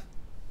 all the time.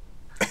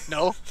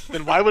 No,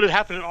 then why would it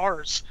happen in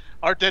ours?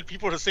 Our dead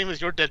people are the same as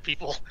your dead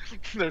people.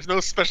 There's no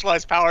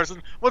specialized powers.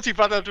 And once he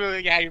brought that up to me,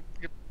 yeah, you're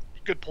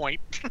good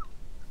point.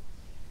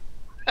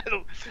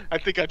 I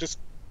think I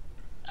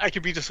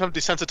can be just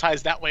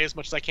desensitized that way as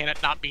much as I can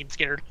at not being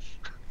scared.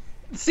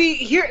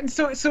 See,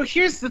 so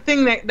here's the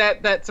thing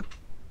that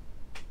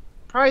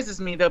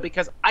surprises me, though,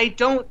 because I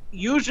don't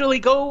usually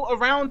go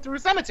around through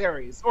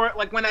cemeteries, or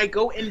like when I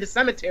go into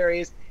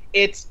cemeteries,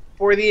 it's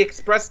for the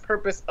express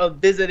purpose of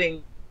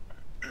visiting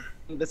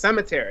the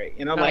cemetery.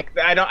 You know, like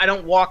I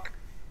don't walk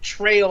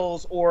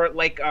trails or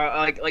like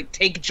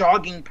take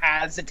jogging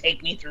paths to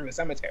take me through a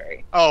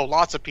cemetery. Oh,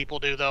 lots of people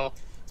do though.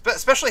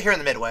 Especially here in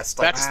the Midwest,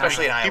 like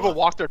especially in Iowa. People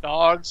walk their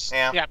dogs.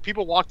 Yeah,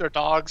 people walk their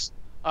dogs.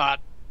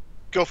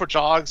 Go for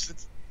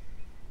jogs.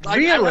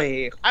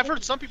 Really? I've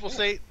heard some people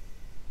say,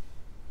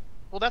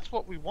 "Well, that's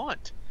what we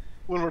want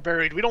when we're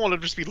buried. We don't want to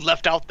just be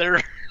left out there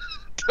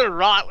to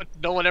rot with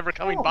no one ever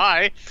coming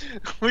by.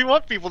 We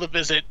want people to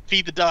visit,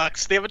 feed the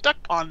ducks. They have a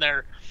duck pond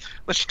there.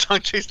 Let your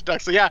tongue chase the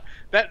ducks." So yeah,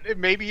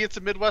 maybe it's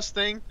a Midwest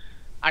thing.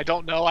 I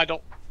don't know. I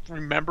don't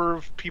remember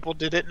if people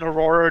did it in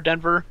Aurora or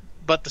Denver,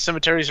 but the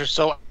cemeteries are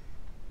so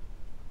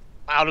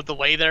out of the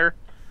way there,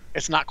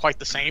 it's not quite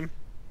the same.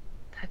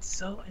 That's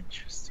so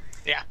interesting.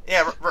 Yeah.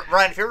 Yeah,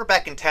 Ryan, if you're ever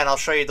back in town, I'll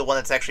show you the one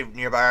that's actually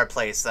nearby our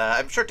place.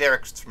 I'm sure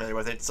Derek's familiar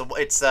with it.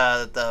 It's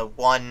the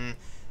one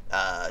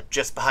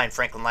just behind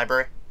Franklin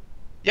Library.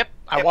 Yep,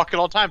 I walk it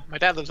all the time. My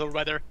dad lives over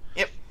by there.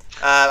 Yep.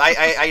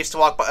 I used to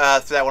walk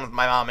through that one with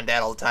my mom and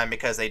dad all the time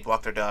because they'd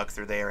walk their dog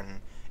through there,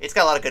 and it's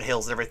got a lot of good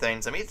hills and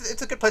everything. So I mean,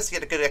 it's a good place to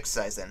get a good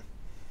exercise in.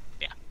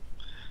 Yeah.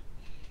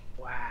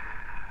 Wow.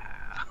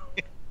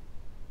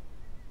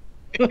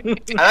 I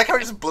like how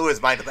he just blew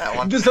his mind to that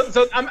one.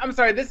 So I'm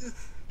sorry. This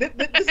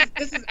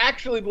is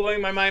actually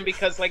blowing my mind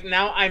because like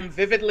now I'm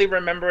vividly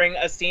remembering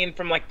a scene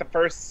from like the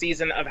first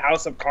season of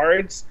House of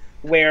Cards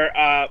where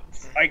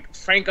like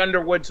Frank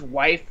Underwood's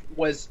wife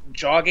was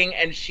jogging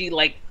and she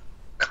like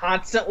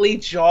constantly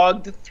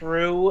jogged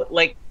through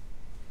like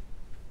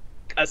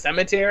a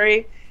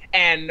cemetery,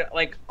 and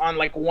like on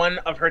like one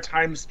of her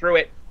times through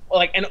it,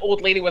 like an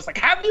old lady was like,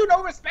 "Have you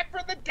no respect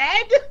for the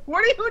dead?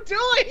 What are you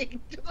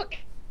doing? Just like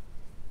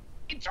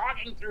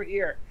jogging through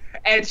here."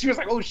 And she was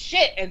like, "Oh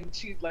shit," and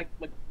she like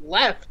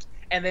left,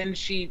 and then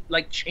she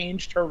like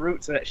changed her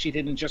route so that she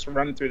didn't just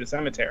run through the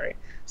cemetery.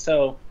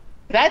 So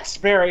that's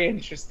very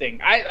interesting.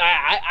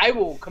 I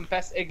will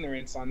confess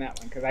ignorance on that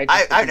one because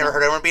I've never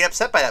heard anyone being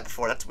upset by that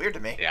before. That's weird to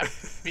me. Yeah,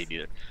 me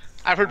neither.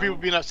 I've heard people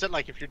being upset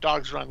like if your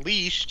dogs are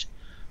unleashed,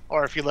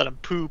 or if you let them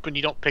poop and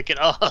you don't pick it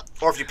up.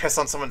 Or if you piss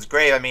on someone's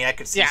grave, I mean, I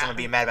could see someone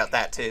being mad about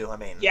that too. I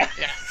mean, Yeah.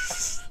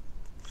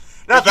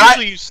 not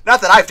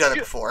that I've done it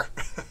before.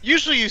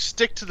 Usually you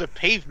stick to the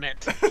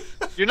pavement.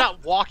 You're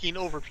not walking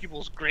over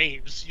people's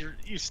graves.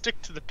 You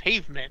stick to the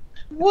pavement.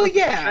 Well,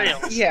 yeah,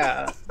 Trails.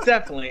 yeah,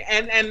 definitely,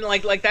 and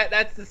like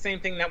that's the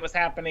same thing that was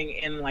happening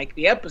in like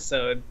the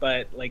episode,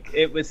 but like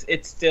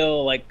it's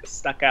still like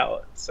stuck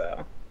out.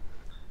 So,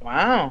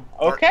 wow,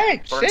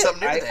 okay, Learned shit,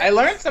 something new today. I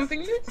learned something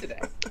new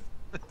today.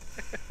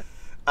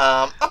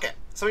 Okay,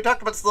 so we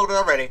talked about this a little bit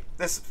already.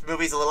 This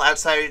movie's a little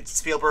outside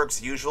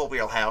Spielberg's usual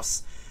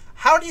wheelhouse.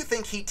 How do you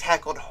think he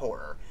tackled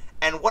horror?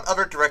 And what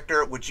other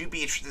director would you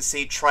be interested to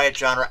see try a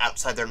genre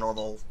outside their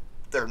normal?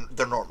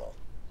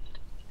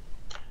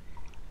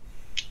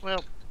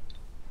 Well,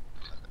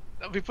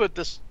 let me put it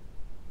this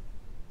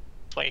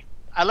way.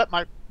 I let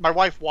my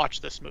wife watch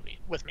this movie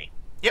with me.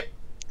 Yep.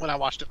 When I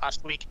watched it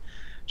last week.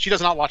 She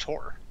does not watch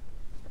horror.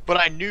 But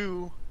I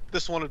knew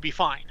this one would be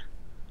fine.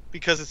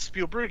 Because it's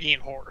Spielbergian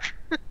horror.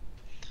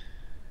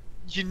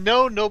 You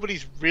know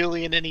nobody's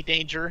really in any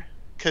danger.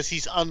 Because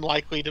he's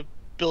unlikely to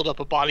build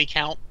up a body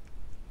count.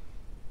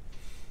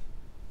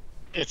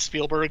 It's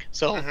Spielberg.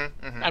 So,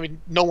 I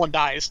mean, no one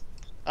dies.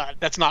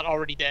 That's not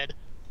already dead.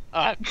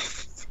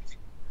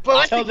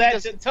 But tell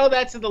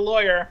that to the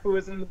lawyer who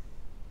was in the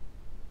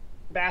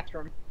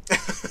bathroom.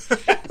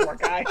 Poor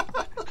guy.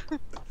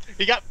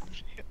 He got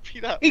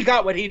beat up. He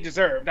got what he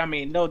deserved. I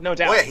mean, no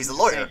doubt. Oh yeah, he's a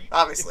lawyer,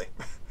 obviously.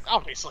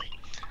 Obviously.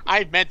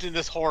 I meant in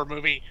this horror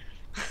movie.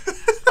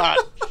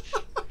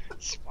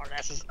 Smart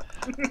asses.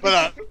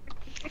 But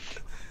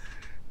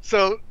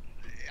so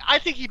I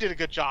think he did a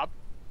good job.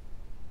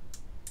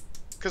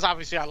 Because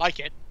obviously I like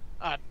it.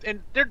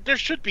 And there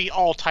should be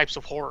all types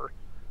of horror.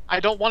 I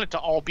don't want it to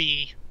all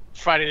be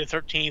Friday the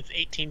 13th,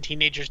 18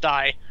 teenagers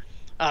die.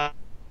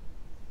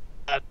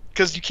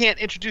 Because you can't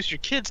introduce your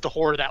kids to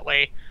horror that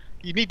way.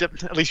 You need to,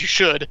 at least you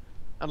should,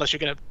 unless you're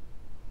going to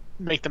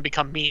make them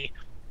become me.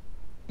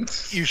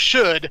 You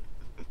should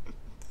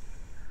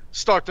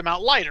start them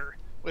out lighter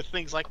with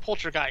things like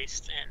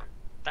Poltergeist and,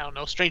 I don't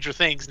know, Stranger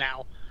Things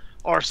now.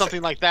 Or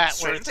something like that,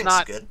 where it's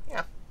not... Good.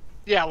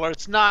 Yeah, where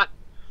it's not,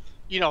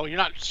 you're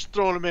not just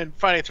throwing them in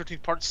Friday the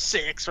 13th Part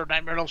 6 or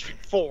Nightmare on Elm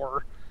Street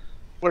 4,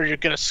 where you're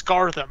going to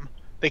scar them.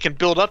 They can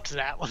build up to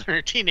that when they're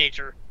a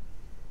teenager.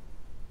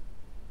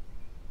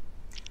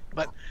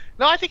 But,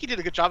 no, I think he did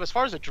a good job as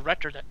far as a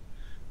director that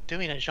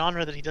doing a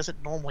genre that he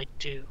doesn't normally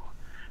do.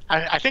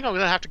 I think I'm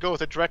going to have to go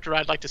with a director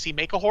I'd like to see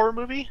make a horror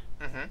movie.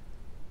 Mm-hmm.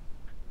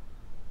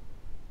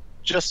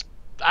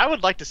 I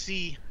would like to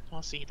see...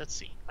 Let's see.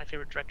 My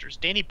favorite directors.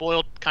 Danny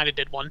Boyle kind of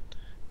did one.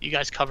 You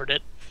guys covered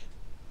it.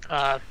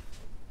 I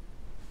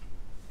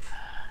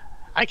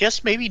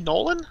guess maybe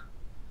Nolan?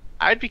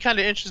 I'd be kind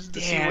of interested to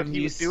see what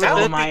he would do with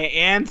it. My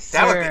answer.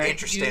 That would be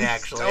interesting,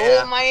 actually.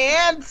 Stole my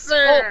answer.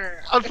 Well,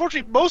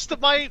 unfortunately, most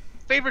of my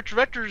favorite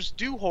directors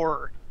do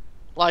horror.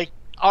 Like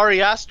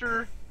Ari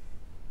Aster,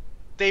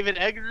 David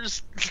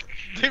Eggers.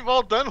 They've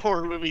all done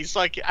horror movies.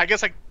 Like, I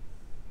guess I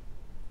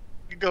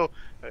could go,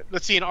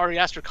 let's see an Ari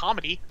Aster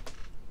comedy.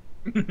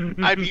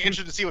 I'd be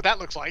interested to see what that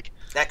looks like.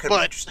 That could be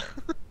interesting.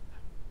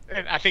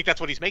 And I think that's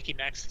what he's making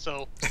next,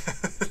 so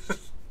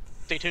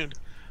stay tuned.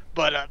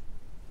 But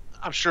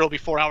I'm sure it'll be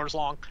 4 hours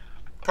long.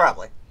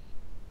 Probably.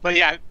 But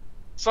yeah,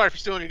 sorry for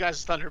stealing your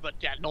guys' thunder, but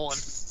yeah, Nolan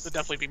would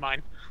definitely be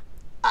mine.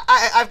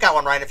 I've got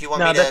one, Ryan, if you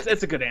want me to...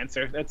 that's a good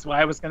answer. That's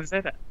why I was going to say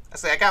that.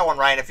 I got one,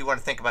 Ryan, if you want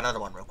to think about another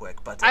one real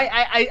quick. But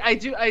I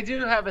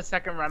do have a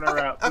second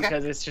runner-up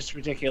because it's just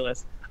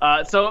ridiculous.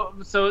 So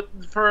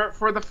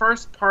for the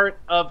first part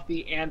of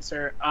the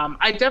answer,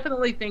 I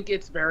definitely think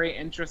it's very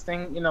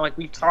interesting. Like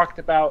we've talked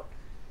about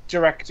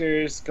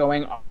directors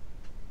going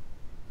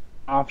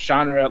off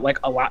genre like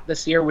a lot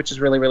this year, which is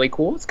really, really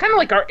cool. It's kind of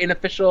like our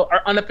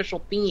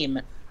unofficial theme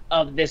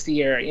of this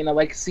year.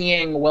 Like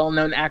seeing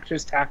well-known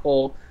actors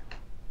tackle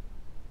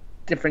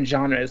different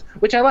genres,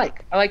 which I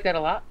like. I like that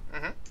a lot.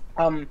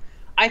 Mm-hmm.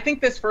 I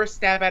think this first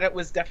stab at it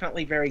was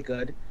definitely very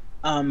good.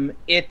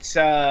 It's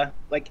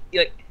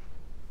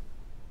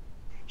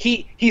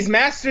he's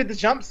mastered the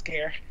jump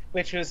scare,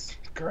 which was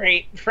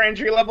great for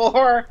entry level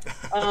horror.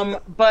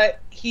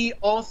 But he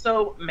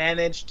also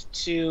managed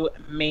to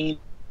maintain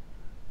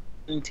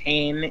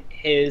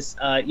his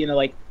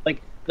like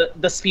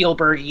the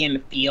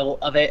Spielbergian feel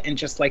of it, and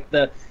just like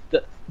the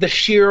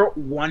sheer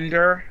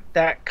wonder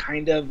that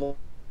kind of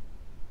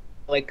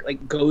like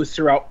goes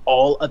throughout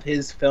all of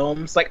his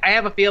films. Like I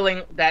have a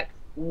feeling that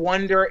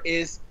wonder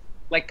is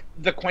like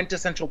the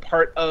quintessential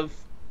part of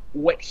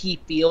what he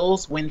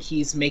feels when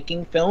he's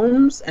making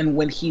films and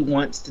when he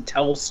wants to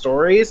tell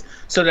stories.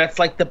 So that's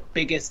like the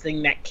biggest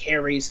thing that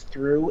carries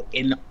through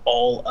in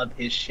all of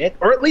his shit,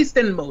 or at least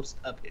in most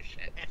of his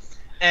shit.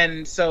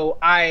 And so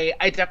I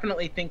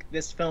definitely think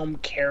this film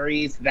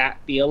carries that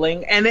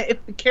feeling, and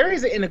it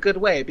carries it in a good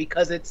way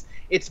because it's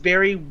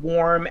very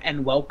warm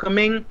and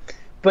welcoming,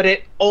 but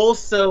it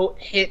also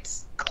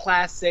hits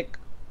classic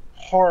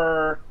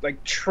horror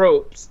like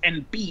tropes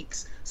and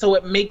beats, so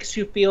it makes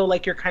you feel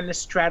like you're kind of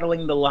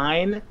straddling the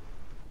line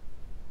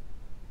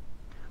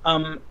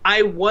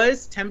I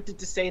was tempted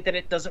to say that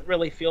it doesn't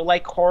really feel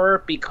like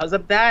horror because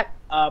of that,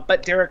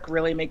 but Derek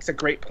really makes a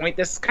great point.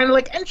 This is kind of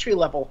like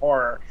entry-level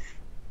horror,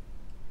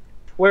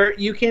 where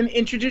you can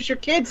introduce your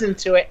kids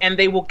into it and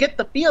they will get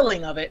the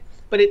feeling of it,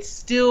 but it's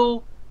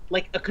still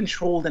like a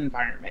controlled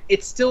environment.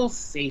 It's still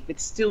safe.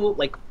 It's still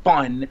like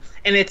fun,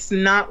 and it's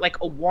not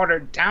like a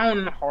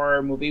watered-down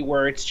horror movie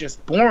where it's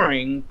just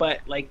boring, but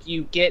like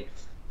you get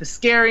the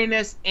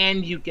scariness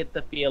and you get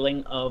the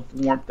feeling of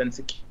warmth and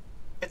security.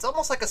 It's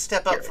almost like a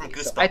step up from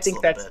Goosebumps. So I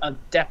think that's a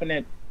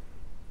definite.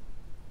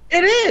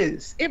 It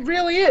is. It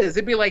really is.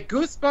 It'd be like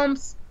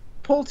Goosebumps,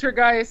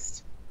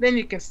 Poltergeist. Then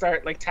you can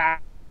start like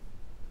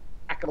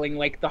tackling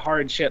like the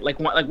hard shit. Like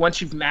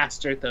once you've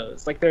mastered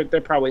those, like there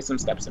are probably some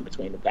steps in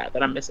between of that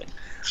I'm missing.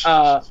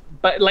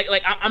 But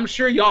like I'm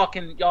sure y'all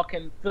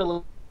can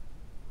fill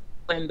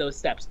in those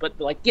steps. But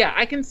like yeah,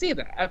 I can see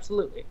that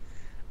absolutely.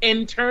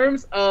 In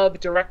terms of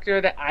director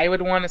that I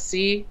would want to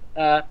see,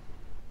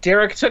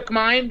 Derek took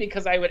mine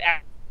because I would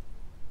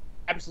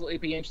absolutely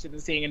be interested in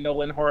seeing a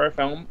Nolan horror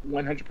film,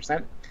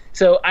 100%.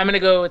 So I'm going to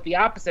go with the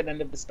opposite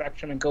end of the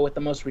spectrum and go with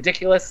the most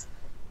ridiculous.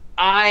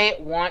 I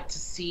want to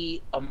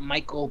see a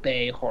Michael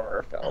Bay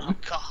horror film. Oh,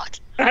 God.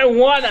 I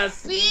want to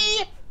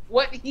see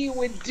what he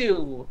would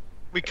do.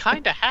 We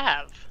kind of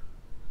have.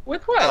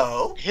 With what?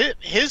 Oh.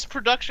 His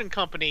production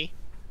company,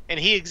 and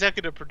he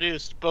executive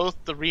produced both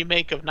the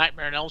remake of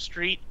Nightmare on Elm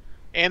Street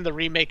and the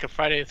remake of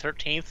Friday the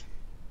 13th.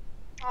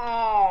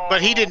 Oh.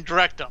 But he didn't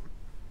direct them.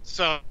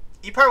 So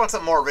You probably want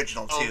something more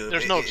original, too.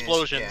 there's no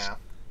explosions.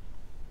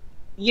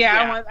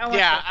 Yeah.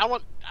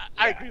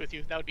 I agree with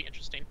you. That would be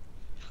interesting.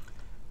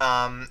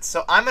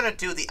 So I'm going to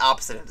do the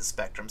opposite end of the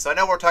spectrum. So I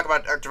know we're talking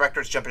about our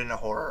directors jumping into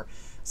horror.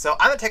 So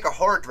I'm going to take a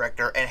horror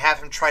director and have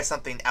him try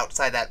something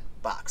outside that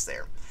box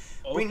there.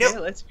 Okay,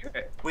 let's hear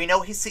it. We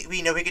know he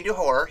can do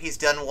horror. He's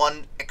done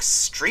one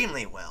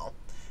extremely well.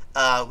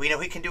 We know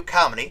he can do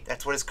comedy.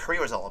 That's what his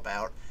career is all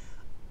about.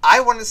 I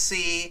want to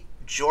see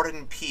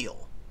Jordan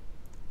Peele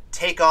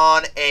take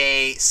on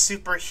a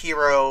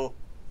superhero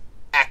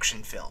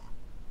action film.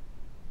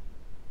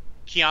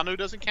 Keanu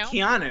doesn't count?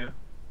 Keanu.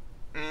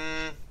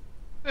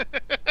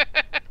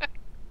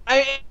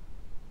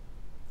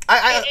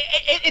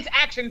 It's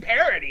action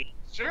parody,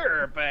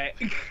 sure, but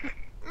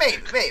maybe.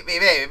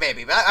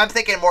 But I'm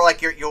thinking more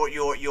like your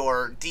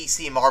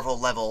DC Marvel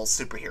level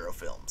superhero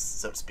films,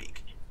 so to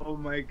speak. Oh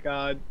my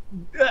god.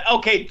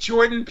 Okay,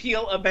 Jordan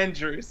Peele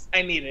Avengers.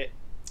 I need it.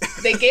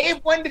 They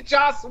gave one to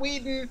Joss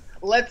Whedon.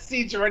 Let's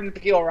see Jordan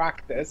Peele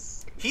rock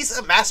this. He's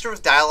a master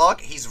of dialogue.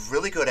 He's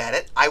really good at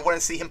it. I want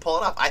to see him pull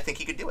it off. I think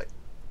he could do it.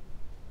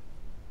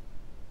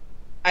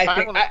 I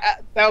think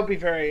that would be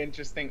very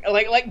interesting.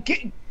 Like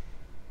give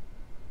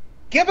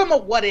him a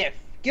what if.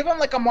 Give him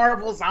like a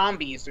Marvel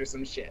Zombies or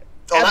some shit.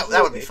 Oh,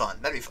 that would be fun.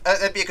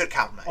 That'd be a good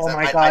compromise. Oh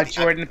my god,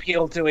 Jordan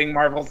Peele doing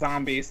Marvel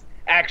Zombies.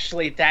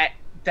 Actually, that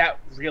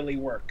really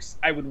works.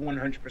 I would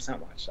 100%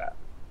 watch that.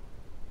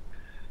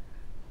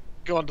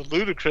 Go into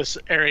ludicrous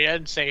area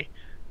and say,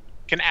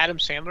 can Adam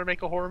Sandler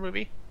make a horror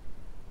movie?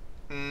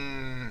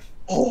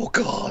 Oh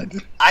god.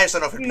 I just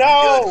don't know if it'd be any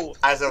good.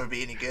 I just don't know if it'd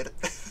be any good.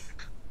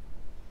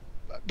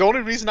 The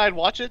only reason I'd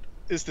watch it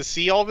is to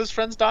see all of his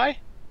friends die.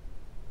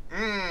 Do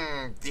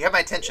you have my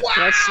attention? Wow.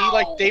 Can I see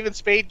like David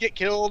Spade get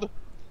killed,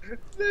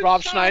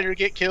 Rob Schneider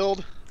get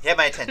killed? You have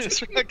my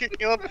attention. Get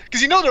killed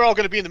because you know they're all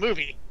going to be in the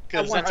movie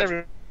because that's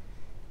every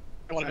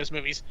one of his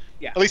movies.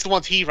 Yeah. At least the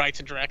ones he writes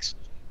and directs.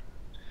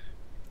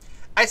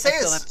 I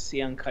still have to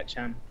see Uncut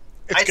Gem.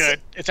 It's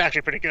good. It's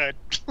actually pretty good.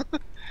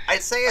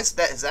 I'd say it's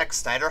that Zack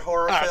Snyder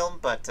horror film,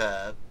 but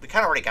we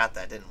kind of already got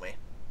that, didn't we?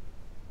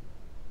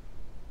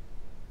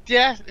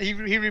 Yeah, he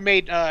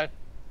remade Dawn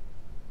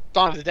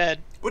of the Dead,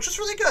 which was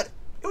really good.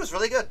 It was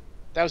really good.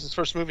 That was his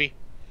first movie,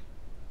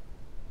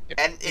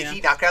 and he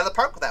knocked it out of the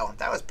park with that one.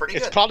 That was pretty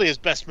good. It's probably his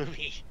best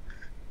movie.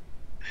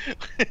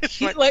 I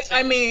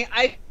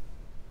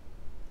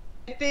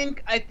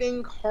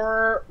think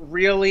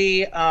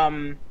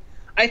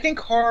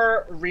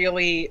horror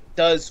really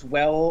does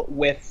well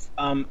with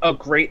a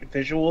great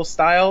visual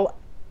style,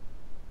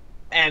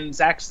 and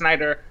Zack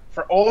Snyder,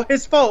 for all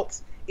his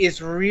faults,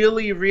 is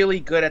really, really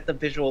good at the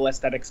visual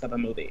aesthetics of a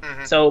movie.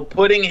 Mm-hmm. So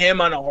putting him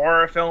on a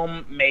horror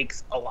film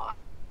makes a lot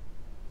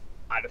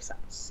of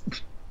sense.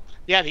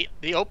 Yeah,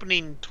 the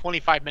opening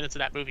 25 minutes of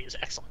that movie is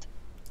excellent.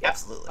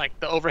 Absolutely. Like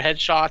the overhead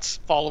shots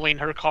following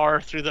her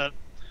car through the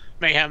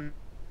mayhem.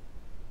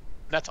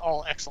 That's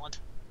all excellent.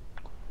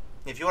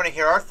 If you want to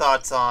hear our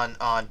thoughts on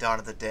Dawn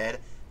of the Dead,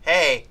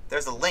 hey,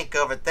 there's a link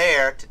over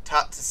there to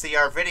see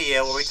our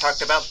video where we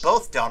talked about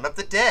both Dawn of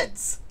the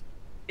Deads.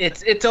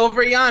 It's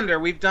over yonder.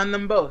 We've done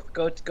them both.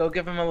 Go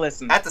give them a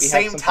listen. At the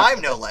same time,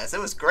 no less. It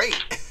was great.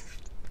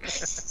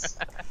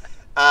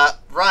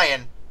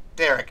 Ryan,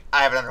 Derek,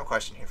 I have another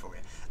question here for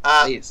you.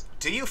 Please.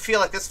 Do you feel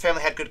like this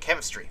family had good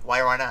chemistry? Why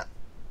or why not?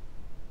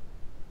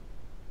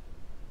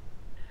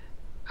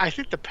 I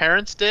think the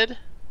parents did.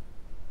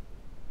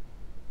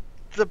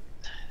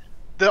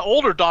 The the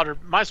older daughter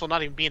might as well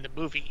not even be in the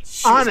movie.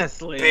 She's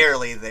Honestly.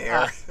 barely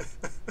there.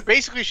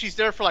 Basically, she's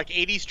there for like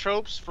 80s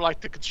tropes for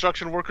like the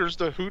construction workers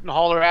to hoot and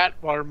holler at,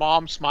 while her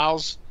mom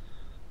smiles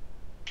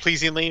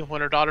pleasingly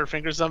when her daughter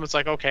fingers them. It's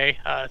like, okay,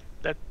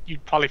 that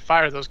you'd probably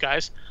fire those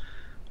guys.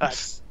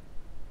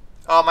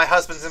 Oh, my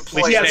husband's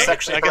employee Yeah, is I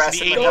sexually guess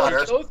harassing in my the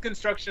daughter. Those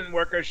construction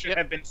workers should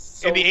have been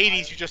so In the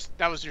 80s,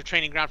 that was your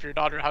training ground for your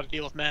daughter how to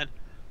deal with men.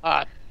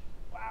 Wow.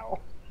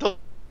 The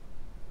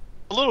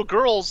little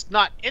girl's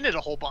not in it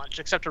a whole bunch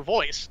except her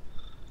voice,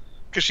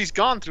 because she's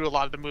gone through a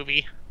lot of the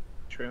movie.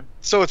 True.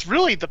 So it's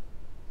really the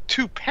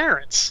two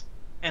parents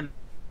And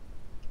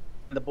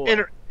the boy.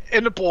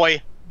 and the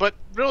boy, but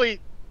really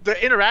the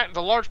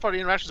large part of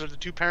the interactions are the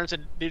two parents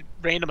and the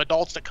random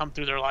adults that come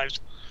through their lives,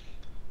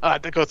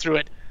 that go through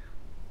it.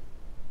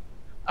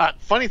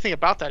 Funny thing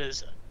about that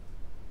is,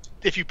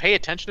 if you pay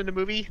attention in the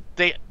movie,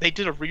 they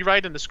did a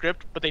rewrite in the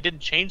script, but they didn't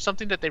change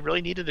something that they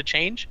really needed to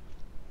change.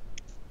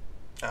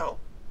 Oh.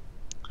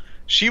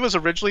 She was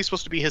originally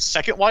supposed to be his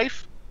second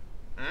wife,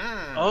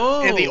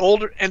 Oh. and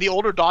the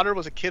older daughter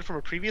was a kid from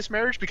a previous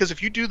marriage. Because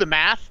if you do the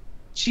math,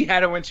 She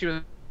had it when she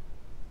was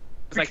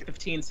like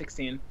 15,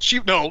 16.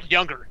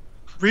 younger.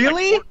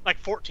 Really? Like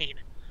 14,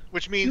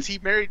 which means he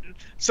married.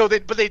 So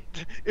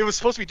it was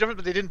supposed to be different,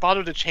 but they didn't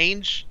bother to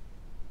change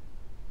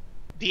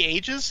the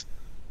ages.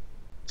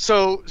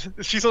 So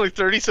she's only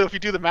 30. So if you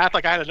do the math,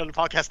 like I had another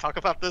podcast talk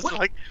about this. What?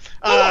 Like,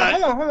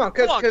 Hold on,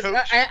 because Coach.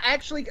 I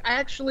actually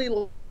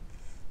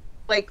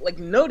like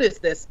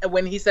noticed this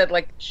when he said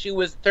like she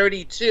was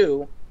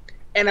 32,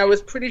 and I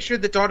was pretty sure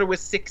the daughter was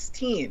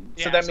 16.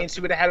 So Yeah, that so- means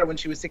she would have had it when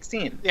she was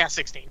 16. yeah,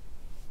 16.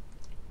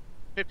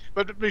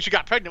 But she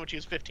got pregnant when she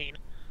was 15,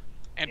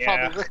 and Yeah.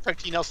 probably with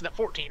 15 Nelson at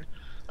 14.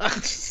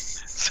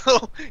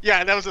 So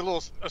yeah, that was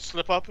a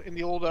slip up in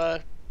the old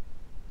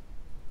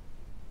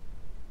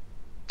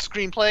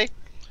screenplay.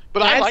 But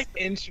That's I like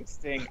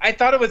interesting. I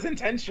thought it was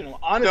intentional.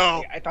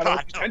 Honestly, I thought it was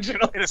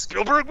intentional. in a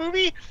Spielberg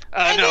movie.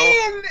 I No,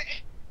 mean,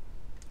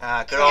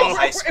 Good old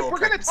high if school we're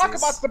gonna talk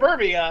about pregnancies.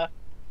 suburbia,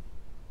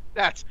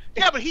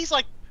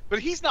 but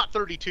he's not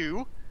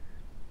 32.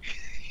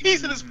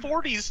 He's in his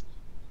 40s.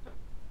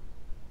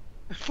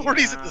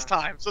 40s at this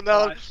time. So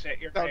no, oh, shit,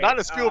 you're no, right. not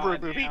a Spielberg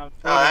Oh, movie. damn. Oh,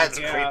 that's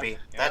Yeah. creepy. Yeah.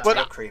 That's But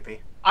real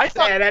creepy. I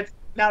thought Yeah, that's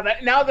now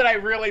that I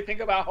really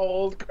think about how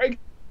old Craig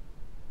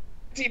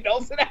T.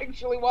 Nelson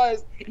actually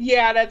was.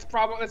 Yeah, that's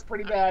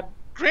pretty bad.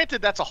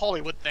 granted that's a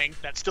Hollywood thing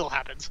that still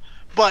happens,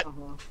 but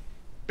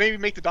maybe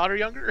make the daughter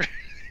younger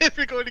if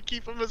you're going to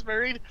keep them as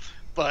married.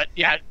 But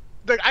yeah,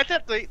 I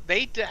thought they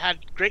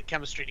had great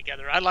chemistry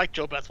together. I like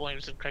Joe Beth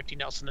Williams and Craig T.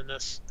 Nelson in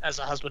this as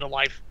a husband and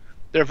wife.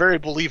 They're very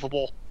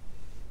believable.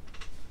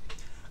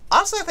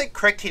 Honestly, I think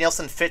Craig T.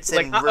 Nelson fits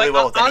in Like, really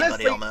well with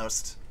anybody honestly-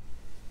 almost.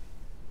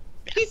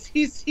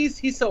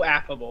 He's so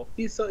affable.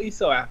 He's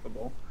so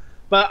affable.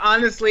 But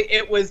honestly,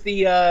 it was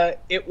the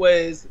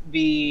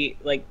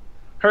like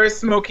her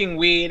smoking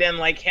weed and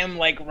like him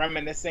like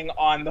reminiscing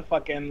on the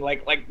fucking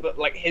like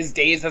his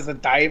days as a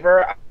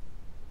diver.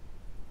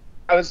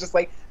 I was just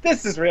like,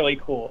 this is really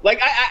cool. Like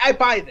I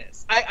buy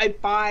this. I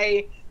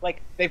buy,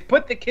 like, they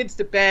put the kids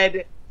to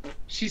bed.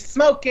 She's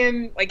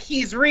smoking. Like,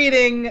 he's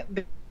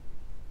reading.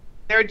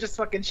 They're just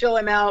fucking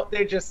chilling out.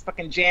 They're just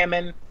fucking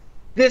jamming.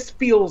 This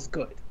feels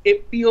good.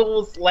 It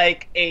feels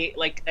like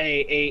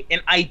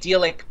an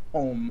idyllic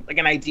home, like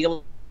an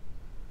idyllic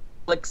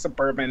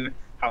suburban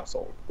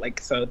household. Like,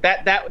 so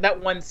that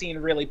one scene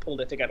really pulled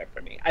it together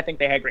for me. I think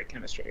they had great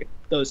chemistry,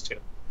 those two.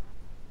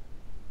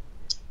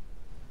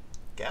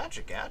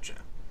 Gotcha.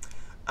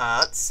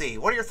 Let's see.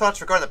 What are your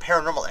thoughts regarding the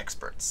paranormal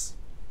experts?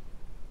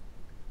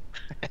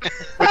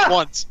 Which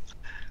ones?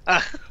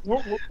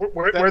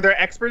 Were there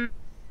experts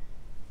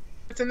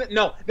in the?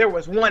 No, there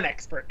was one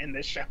expert in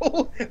this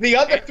show. The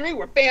other three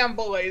were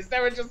fanboys. They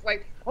were just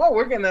like, oh,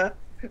 we're gonna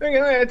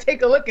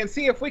take a look and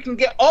see if we can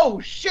get. Oh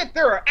shit,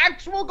 there are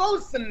actual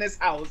ghosts in this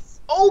house.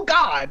 Oh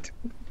god.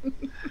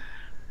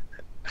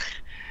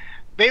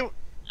 They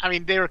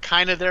were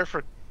kind of there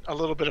for a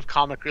little bit of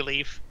comic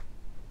relief.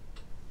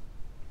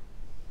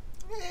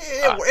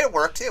 It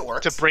worked.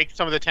 To break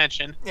some of the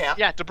tension.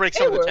 Yeah. To break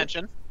some of the worked.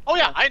 tension. Oh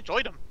yeah, I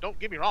enjoyed them. Don't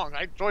get me wrong,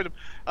 I enjoyed them.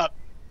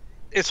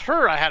 It's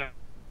her I had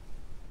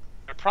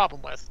a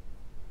problem with.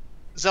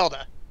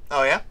 Zelda,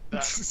 Oh, yeah?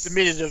 the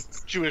diminutive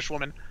Jewish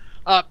woman.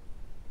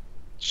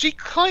 She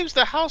claims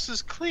the house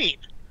is clean,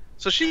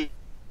 so she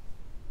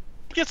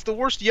gets the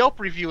worst Yelp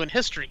review in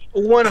history.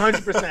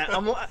 100%.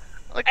 I'm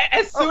Like,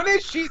 as soon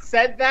as she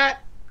said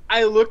that,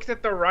 I looked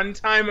at the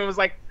runtime and was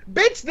like,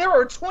 bitch, there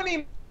are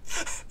 20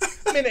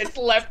 minutes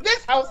left.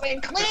 This house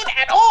ain't clean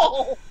at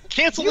all.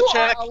 cancel You the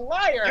check. are a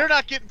liar. You're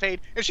not getting paid,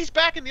 and she's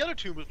back in the other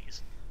two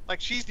movies. Like,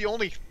 she's the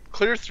only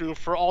clear through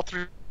for all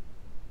three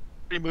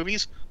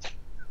movies.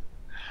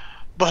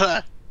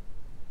 But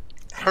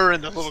her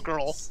and the little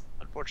girl,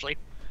 unfortunately,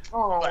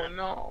 Oh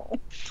no.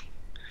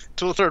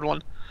 to the third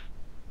one.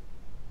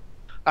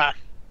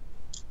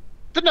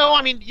 But no,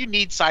 I mean, you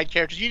need side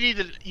characters.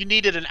 You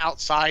needed an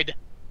outside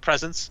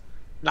presence,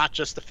 not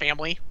just the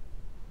family,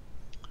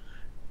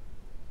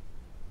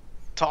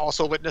 to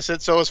also witness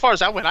it. So as far as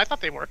that went, I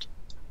thought they worked.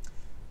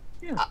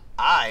 Yeah.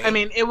 I I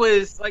mean, it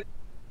was like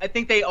I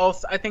think it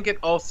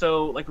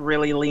also like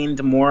really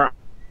leaned more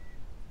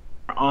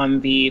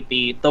on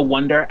the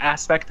wonder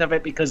aspect of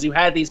it, because you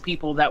had these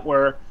people that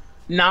were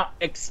not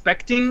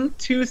expecting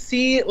to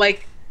see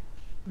like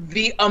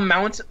the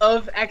amount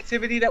of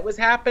activity that was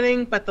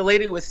happening, but the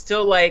lady was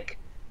still like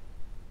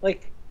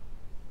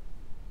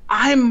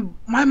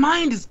my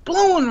mind is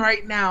blown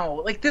right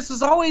now. Like, this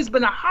has always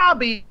been a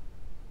hobby,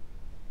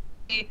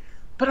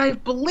 but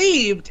I've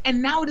believed,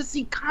 and now to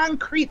see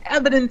concrete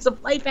evidence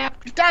of life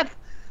after death,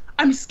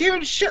 I'm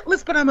scared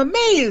shitless, but I'm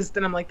amazed.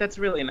 And I'm like, that's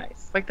really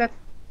nice. Like,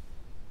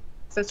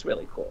 that's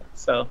really cool.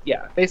 So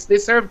yeah,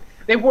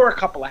 they wore a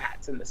couple of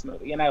hats in this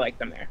movie, and I like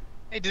them there.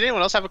 Hey, did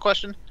anyone else have a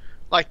question?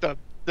 Like the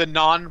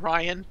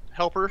non-Ryan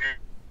helper?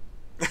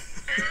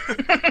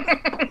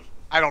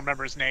 I don't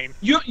remember his name.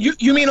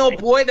 You mean old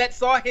boy that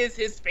saw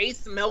his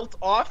face melt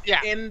off?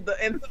 Yeah.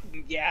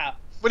 Yeah.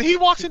 When he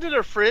walks into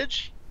their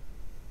fridge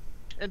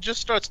and just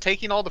starts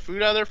taking all the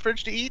food out of their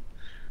fridge to eat,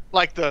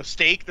 like the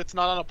steak that's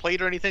not on a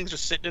plate or anything,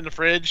 just sitting in the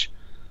fridge.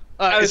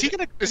 Is he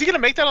gonna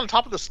make that on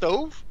top of the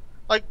stove?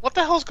 Like, what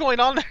the hell's going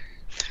on there?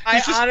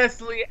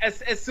 Honestly,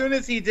 as soon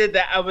as he did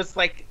that, I was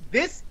like,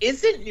 "This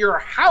isn't your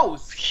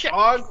house,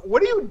 dog.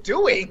 What are you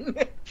doing?"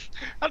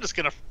 I'm just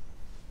gonna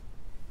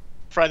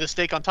fry the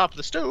steak on top of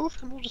the stove,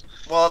 and we'll just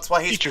that's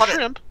why he's eat your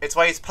shrimp. It's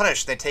why he's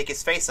punished. They take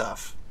his face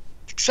off.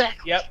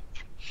 Exactly. Yep.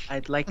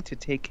 I'd like to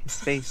take his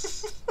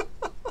face.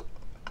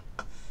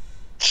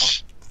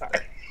 Sorry.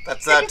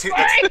 That's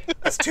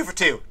that's 2 for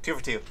 2. 2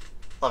 for 2.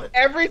 Love it.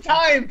 Every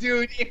time,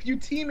 dude. If you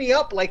tee me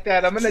up like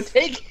that, I'm gonna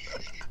take it.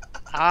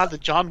 The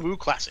John Woo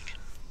classic.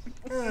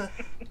 Where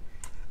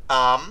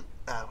am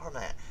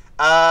I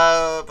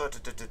at?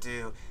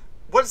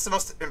 What is the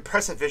most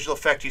impressive visual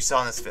effect you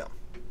saw in this film?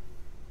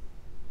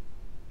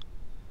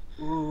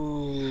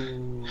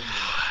 Ooh.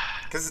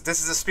 Because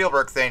this is a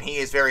Spielberg thing. He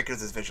is very good at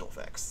his visual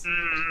effects.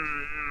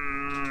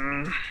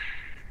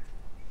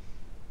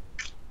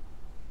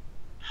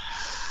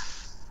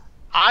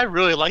 I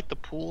really like the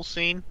pool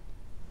scene.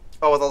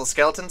 Oh, with all the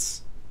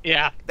skeletons?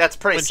 Yeah. That's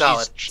pretty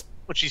solid.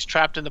 When she's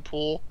trapped in the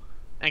pool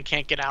and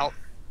can't get out.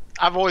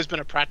 I've always been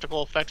a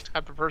practical effects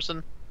type of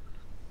person.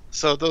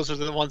 So those are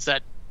the ones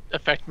that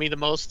affect me the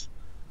most.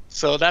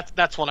 So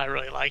that's one I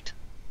really liked.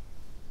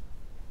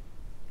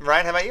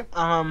 Ryan, how about you?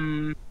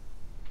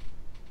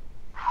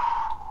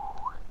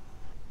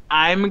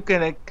 I'm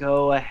gonna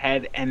go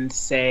ahead and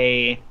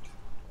say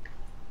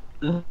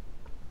the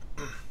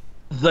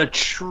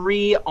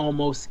tree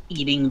almost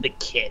eating the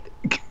kid.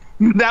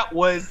 That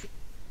was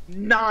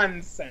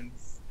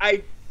nonsense.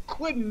 I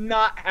could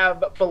not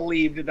have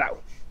believed that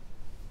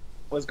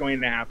was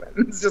going to happen.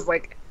 It's just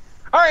like,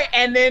 all right,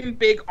 and then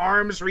big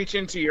arms reach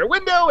into your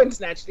window and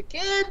snatch the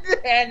kid,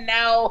 and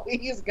now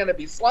he's gonna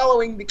be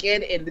swallowing the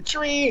kid in the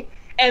tree,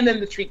 and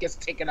then the tree gets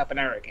taken up in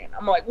a hurricane.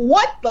 I'm like,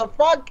 what the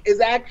fuck is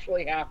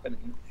actually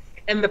happening?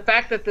 And the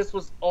fact that this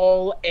was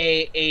all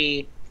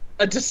a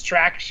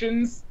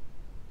distractions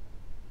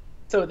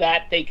so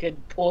that they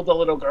could pull the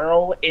little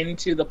girl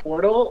into the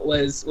portal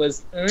was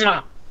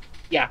mwah.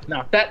 Yeah,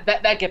 no,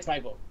 that gets my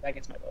vote. That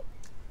gets my vote.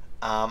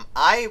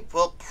 I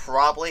will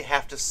probably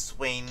have to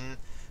swing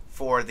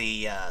for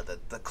the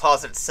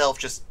closet itself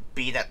just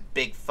be that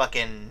big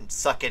fucking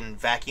sucking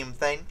vacuum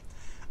thing.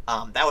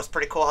 That was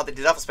pretty cool how they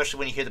did it, especially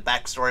when you hear the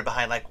backstory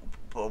behind like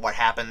what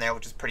happened there,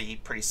 which is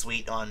pretty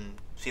sweet on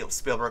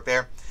Spielberg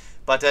there.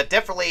 But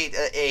definitely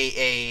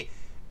a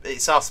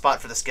soft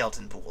spot for the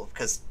skeleton pool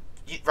because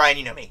Ryan,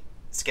 you know me,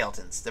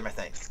 skeletons, they're my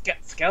thing.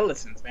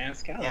 Skeletons, man,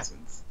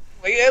 skeletons.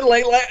 Yeah.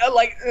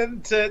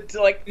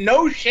 Like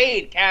no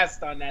shade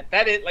cast on that.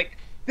 That is like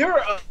there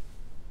are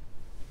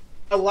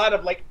a lot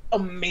of like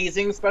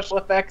amazing special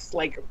effects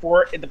like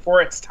for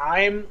its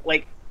time.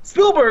 Like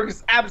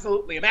Spielberg's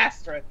absolutely a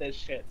master at this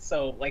shit.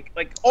 So like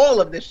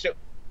all of this shit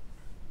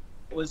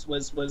was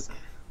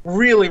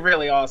really,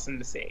 really awesome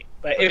to see.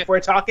 But okay. If we're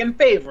talking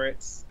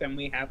favorites, then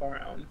we have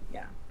our own.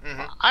 Yeah.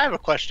 Mm-hmm. I have a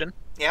question.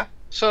 Yeah.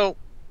 So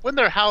when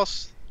their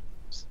house,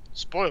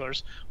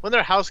 spoilers, when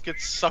their house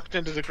gets sucked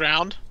into the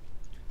ground,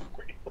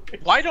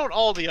 why don't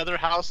all the other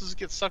houses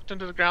get sucked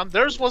into the ground?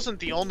 Theirs wasn't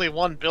the only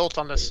one built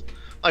on this.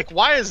 Like,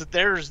 why is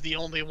theirs the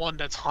only one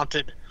that's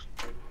haunted?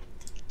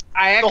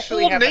 I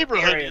actually the whole have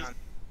neighborhood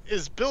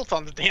is built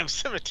on the damn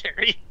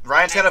cemetery.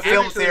 Ryan's got a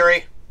film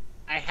theory.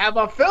 I have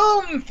a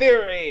film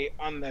theory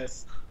on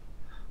this.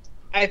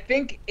 I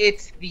think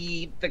it's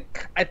the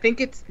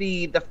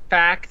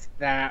fact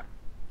that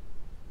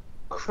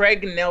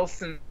Craig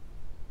Nelson's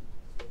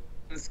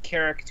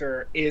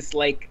character is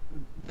like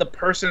the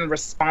person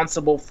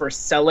responsible for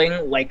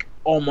selling like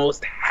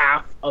almost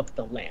half of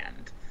the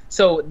land.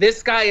 So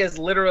this guy is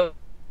literally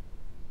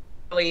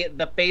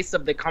the face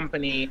of the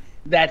company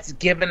that's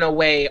given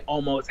away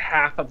almost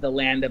half of the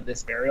land of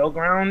this burial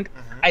ground.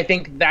 Mm-hmm. I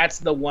think that's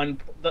the one,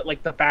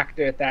 like the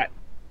factor that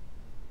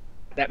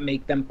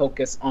make them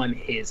focus on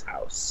his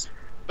house.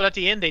 But at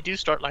the end, they do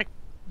start like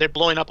they're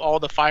blowing up all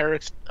the fire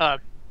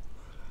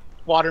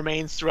water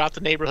mains throughout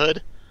the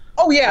neighborhood.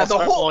 Oh yeah, I'll the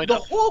start whole blowing the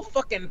up. whole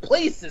fucking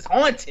place is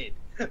haunted.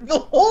 The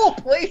whole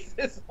place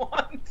is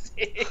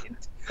haunted.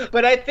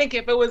 But I think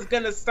if it was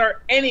gonna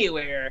start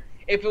anywhere,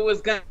 if it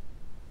was gonna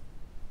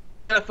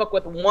fuck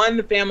with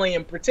one family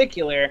in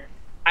particular,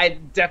 I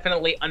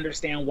definitely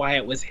understand why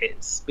it was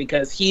his,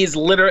 because he's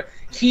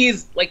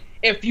like,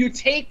 if you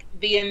take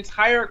the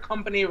entire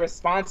company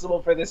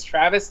responsible for this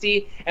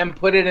travesty and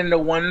put it into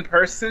one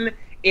person,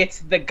 it's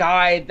the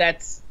guy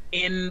that's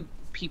in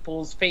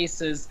people's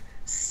faces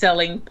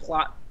selling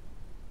plots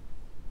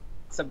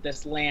of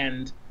this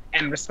land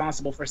and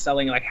responsible for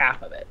selling like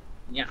half of it.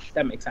 Yeah,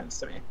 that makes sense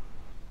to me.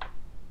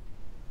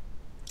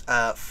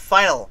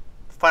 Final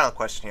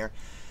question here.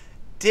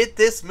 Did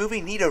this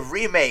movie need a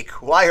remake?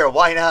 Why or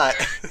why not?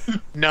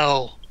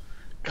 No.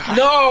 God.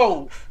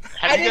 No!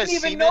 Have I you guys didn't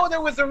even seen know it?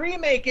 there was a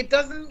remake. It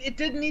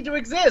didn't need to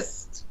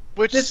exist.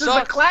 Which This sucks.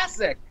 is a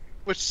classic.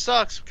 Which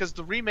sucks because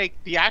the remake,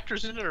 the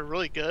actors in it are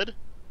really good.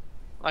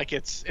 Like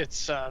it's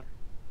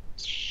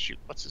shoot,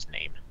 what's his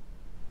name?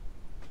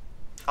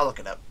 I'll look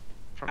it up.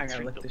 From I gotta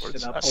Three look this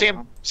Billboards. shit up. Hold Sam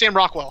on. Sam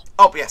Rockwell.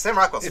 Oh yeah, Sam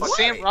Rockwell's It's fucking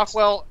Sam great.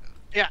 Rockwell.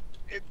 Yeah,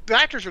 the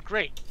actors are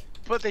great,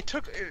 but they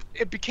took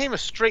it became a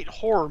straight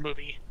horror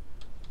movie,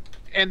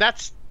 and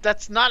that's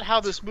not how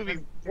this movie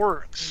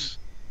works.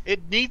 It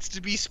needs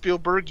to be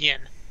Spielbergian,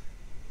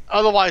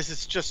 otherwise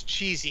it's just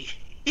cheesy.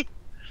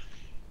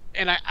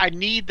 And I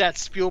need that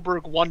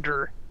Spielberg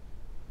wonder,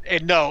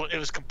 and no, it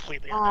was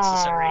completely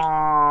unnecessary.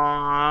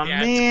 Aw, Yeah,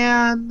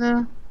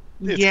 man.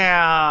 it's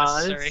Yeah,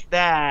 unnecessary. it's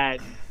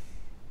bad.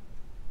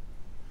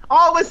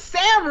 Oh, it's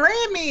Sam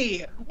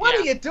Raimi! What are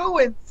Yeah. you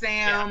doing,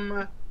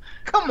 Sam?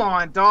 Come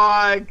on,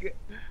 dog.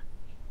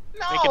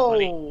 Making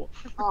money. No.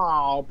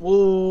 Oh,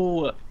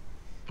 boo.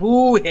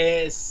 Boo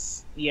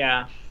hiss.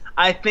 Yeah.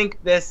 I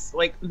think this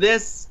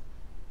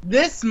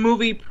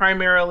movie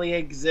primarily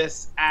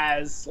exists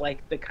as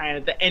like the kind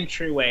of the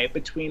entryway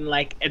between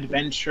like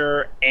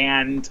adventure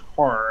and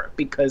horror,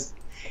 because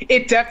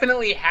it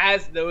definitely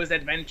has those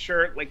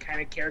adventure like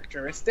kind of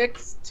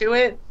characteristics to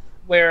it,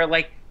 where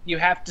like you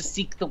have to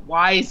seek the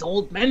wise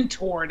old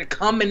mentor to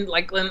come and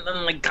like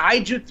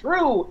guide you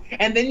through,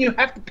 and then you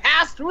have to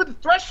pass through the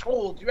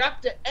threshold. You have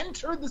to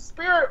enter the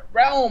spirit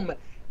realm,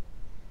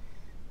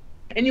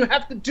 and you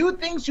have to do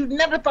things you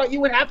never thought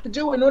you would have to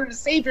do in order to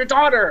save your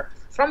daughter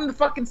from the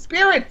fucking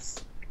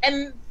spirits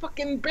and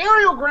fucking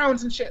burial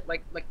grounds and shit.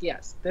 Like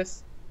yes,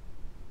 this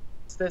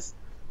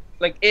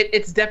like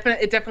it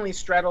definitely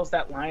straddles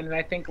that line, and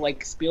I think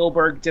like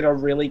Spielberg did a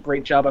really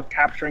great job of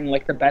capturing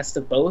like the best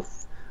of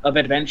both, of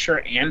adventure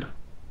and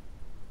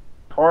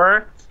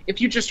horror. If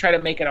you just try to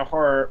make it a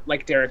horror,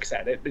 like Derek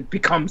said, it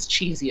becomes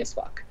cheesy as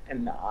fuck,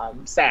 and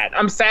I'm sad.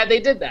 I'm sad they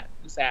did that.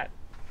 I'm sad.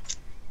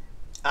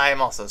 I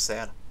am also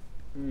sad.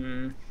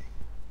 Mm.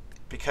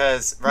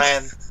 Because,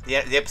 Ryan, the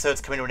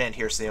episode's coming to an end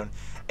here soon.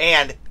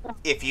 And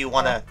if you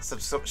want to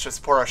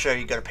support our show,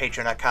 you go to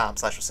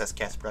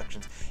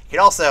patreon.com/RecessCastProductions. You can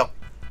also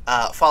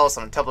follow us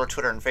on Tumblr,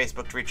 Twitter, and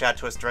Facebook to reach out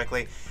to us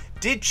directly.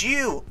 Did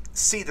you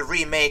see the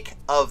remake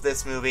of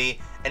this movie?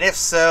 And if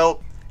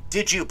so,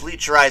 did you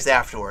bleach your eyes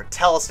afterward?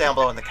 Tell us down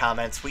below in the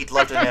comments. We'd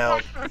love to know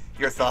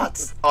your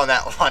thoughts on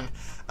that one.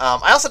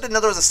 I also didn't know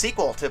there was a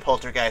sequel to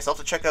Poltergeist. I'll have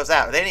to check those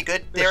out. Are they any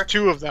good, There's Derek?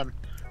 2 of them.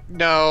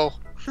 No,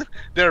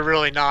 they're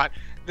really not.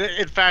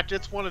 In fact,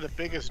 it's one of the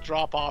biggest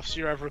drop-offs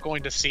you're ever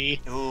going to see.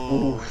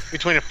 Ooh.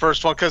 Between the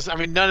first one, because I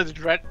mean, none of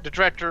the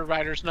director,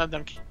 writers, none of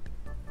them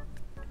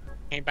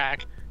came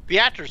back. The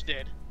actors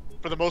did,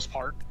 for the most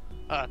part.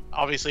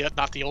 Obviously,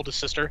 not the oldest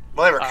sister.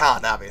 Well, they were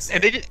conned, obviously.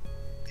 And they did,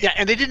 yeah,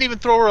 and they didn't even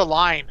throw her a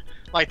line.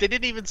 Like they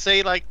didn't even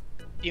say like,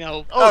 you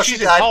know, Oh, she's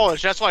she in died.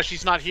 college, that's why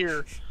she's not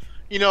here.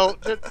 You know,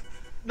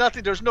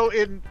 nothing. There's no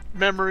in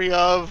memory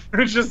of.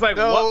 It's just like,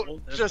 No, what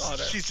oldest just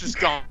daughter? she's just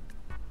gone.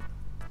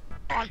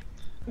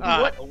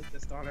 What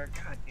oldest daughter?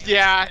 God damn.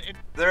 Yeah.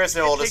 There is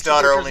no It oldest takes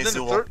over, daughter, 'cause only then the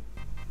Zool. third-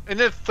 And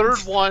then the third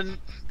one,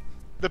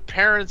 the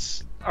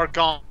parents are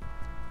gone.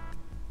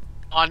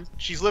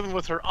 She's living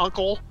with her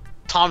uncle,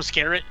 Tom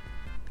Skerritt,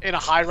 in a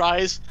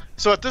high-rise.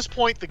 So at this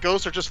point, the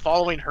ghosts are just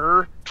following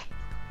her,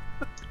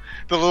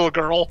 the little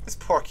girl, This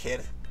poor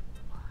kid.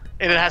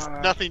 and it has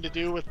nothing to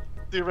do with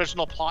the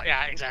original plot.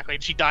 Yeah, exactly.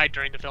 She died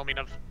during the filming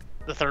of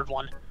the third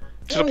one,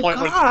 to the point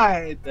where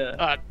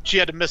she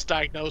had to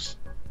misdiagnose.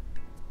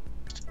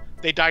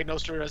 They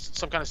diagnosed her as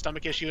some kind of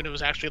stomach issue, and it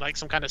was actually like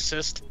some kind of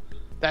cyst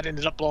that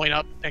ended up blowing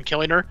up and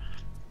killing her.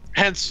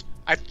 Hence,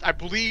 I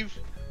believe,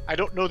 I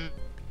don't know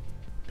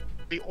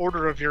the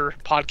order of your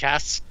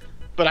podcasts,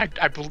 but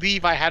I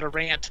believe I had a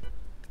rant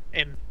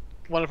in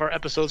one of our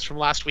episodes from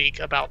last week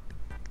about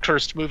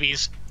cursed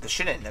movies The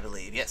Shinin, I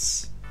believe,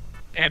 yes.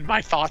 and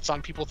my thoughts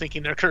on people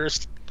thinking they're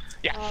cursed.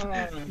 Yeah,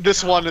 Oh,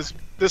 this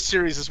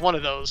series is one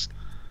of those.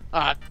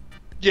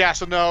 Yeah,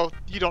 so no,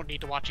 you don't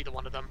need to watch either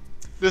one of them.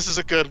 This is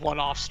a good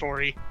one-off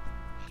story.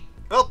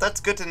 Well, that's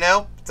good to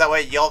know. That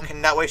way y'all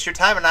can not waste your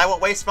time and I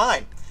won't waste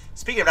mine.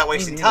 Speaking of not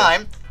wasting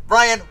time,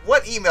 Ryan,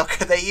 what email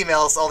could they email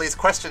us all these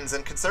questions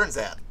and concerns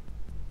at?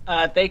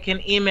 They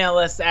can email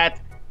us at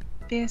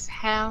this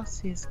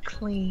house is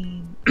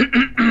clean.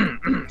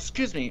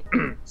 Excuse me.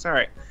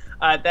 Sorry.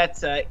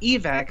 That's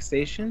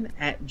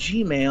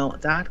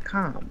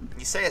evacstation@gmail.com.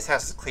 You say his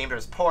house is clean, but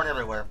there's porn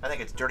everywhere. I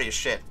think it's dirty as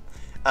shit.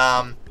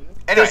 Anyway.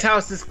 This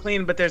house is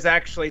clean, but there's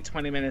actually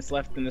 20 minutes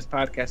left in this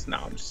podcast. No,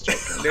 I'm just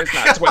joking. There's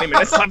not 20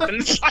 minutes left in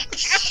this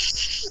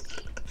podcast.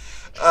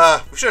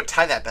 We should have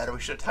timed that better.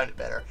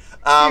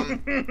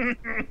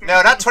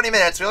 No, not 20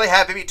 minutes. We only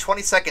have maybe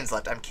 20 seconds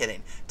left. I'm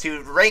kidding.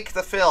 To rank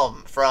the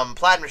film from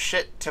platinum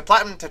shit to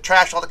platinum to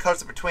trash, all the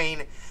codes in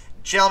between.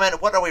 Gentlemen,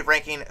 what are we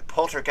ranking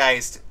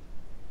Poltergeist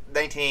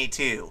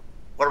 1982?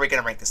 What are we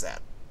going to rank this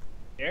at?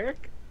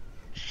 Eric?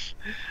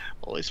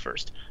 Always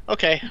first.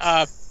 Okay.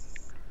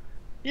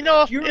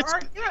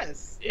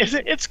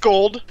 It's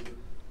gold.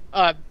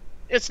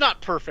 It's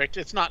not perfect.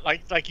 It's not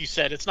like you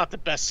said. It's not the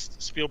best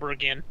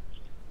Spielbergian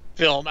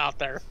film out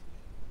there,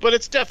 but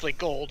it's definitely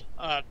gold.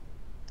 I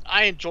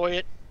enjoy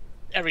it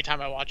every time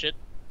I watch it,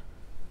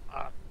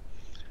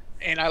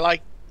 and I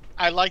like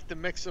the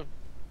mix of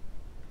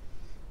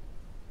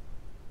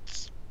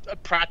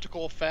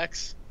practical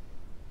effects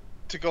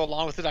to go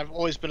along with it. I've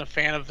always been a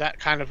fan of that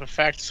kind of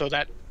effect, so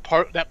that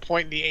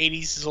point in the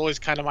 80s is always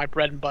kind of my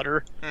bread and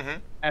butter. Mm-hmm.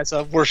 As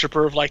a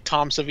worshiper of like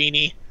Tom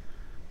Savini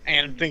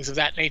and things of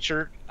that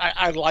nature.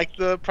 I like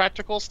the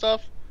practical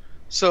stuff,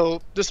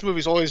 so this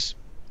movie's always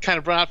kind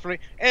of run out for me,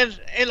 and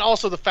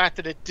also the fact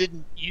that it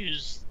didn't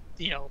use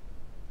the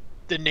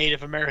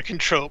Native American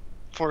trope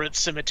for its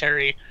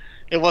cemetery.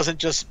 It wasn't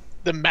just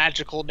the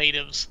magical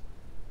natives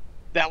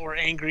that were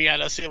angry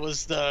at us. It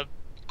was the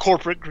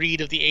corporate greed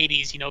of the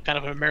 80s, kind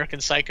of an American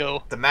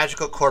Psycho. The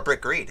magical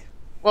corporate greed.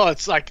 Well,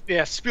 it's like,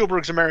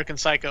 Spielberg's American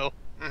Psycho.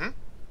 Mm-hmm.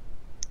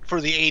 For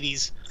the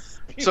 80s.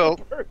 So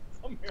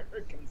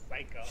American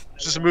Psycho.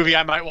 This is a movie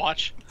I might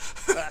watch.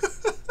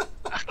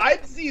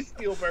 I'd see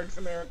Spielberg's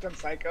American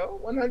Psycho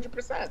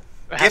 100%.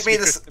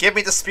 Give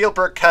me the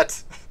Spielberg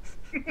cut.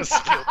 The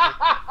Spielberg.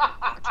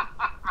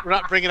 We're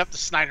not bringing up the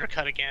Snyder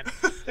cut again.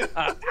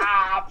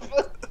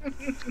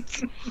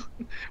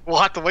 We'll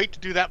have to wait to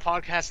do that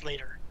podcast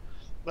later.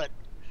 But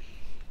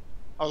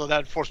although that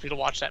would force me to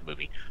watch that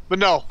movie. But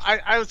no,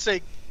 I would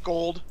say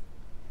gold.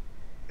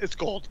 It's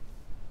gold.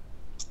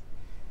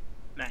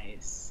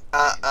 Nice.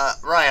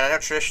 Ryan, I know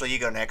traditionally you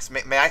go next.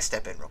 May I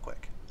step in real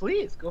quick?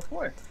 Please, go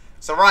for it.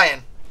 So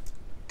Ryan,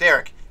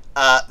 Derek,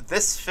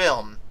 this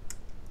film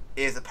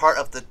is a part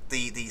of the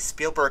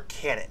Spielberg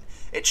canon.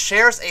 It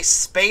shares a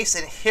space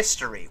in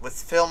history with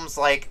films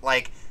like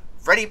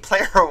Ready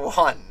Player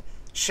One,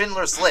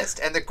 Schindler's List,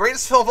 and the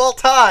greatest film of all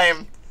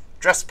time,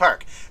 Jurassic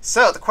Park.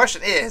 So the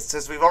question is,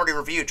 since we've already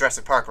reviewed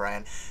Jurassic Park,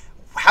 Ryan,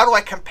 how do I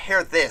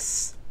compare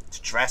this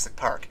to Jurassic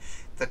Park,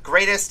 the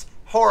greatest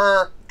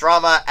horror,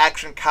 drama,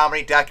 action,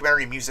 comedy,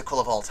 documentary, musical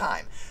of all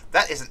time?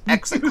 That is an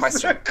excellent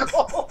question.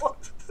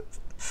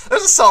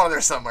 There's a song in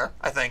there somewhere,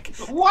 I think.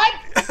 What?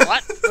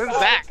 What? Where's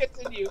that?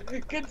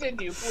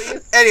 Continue,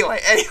 please. Anyway,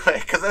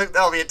 because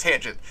that'll be a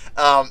tangent.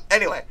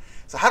 Anyway,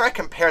 so how do I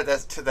compare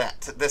this to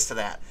that? And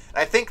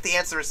I think the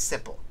answer is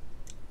simple.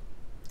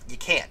 You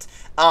can't.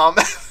 I'm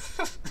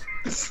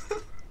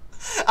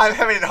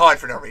having it hard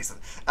for no reason.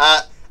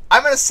 I'm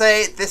going to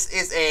say this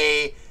is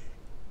a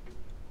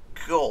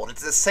gold.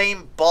 It's the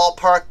same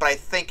ballpark, but I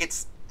think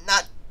it's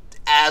not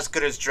as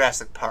good as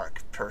Jurassic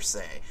Park, per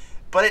se.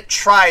 But it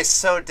tries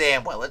so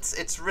damn well.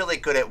 It's really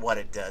good at what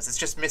it does. It's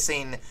just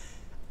missing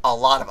a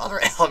lot of other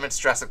elements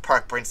Jurassic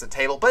Park brings to the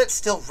table, but it's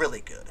still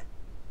really good.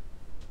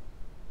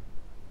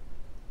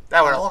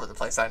 That went all over the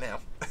place, I know.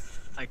 I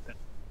like that.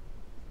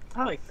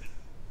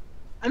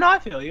 No, I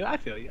feel you.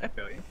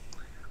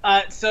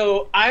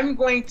 So I'm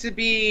going to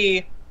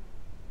be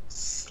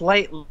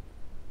slightly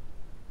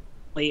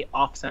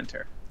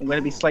off-center. I'm going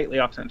to be slightly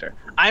off-center.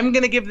 I'm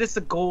going to give this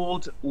a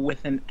gold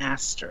with an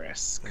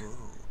asterisk. Ooh.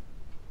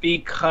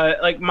 Because,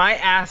 my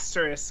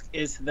asterisk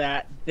is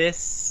that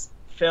this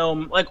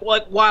film,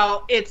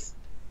 while it's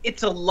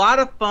a lot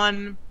of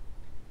fun,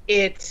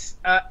 it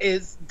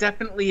is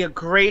definitely a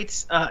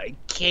great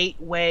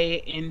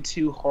gateway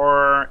into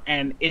horror,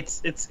 and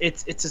it's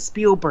a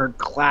Spielberg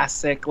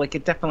classic.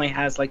 It definitely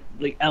has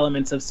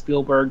elements of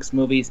Spielberg's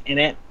movies in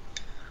it.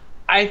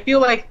 I feel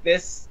like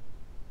this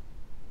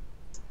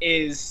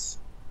is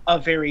a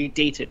very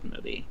dated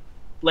movie.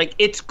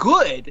 It's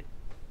good,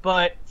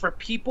 but for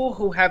people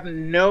who have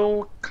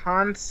no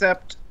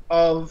concept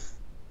of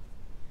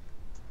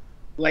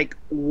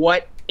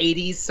what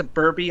 80s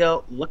suburbia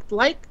looked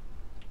like,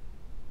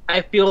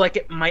 I feel like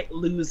it might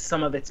lose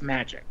some of its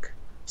magic.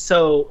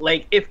 So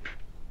if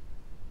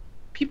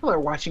people are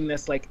watching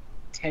this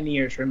 10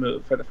 years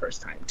removed for the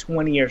first time,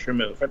 20 years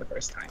removed for the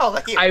first time. Oh,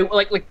 like you. I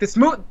this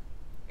movie.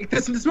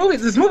 This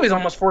movie is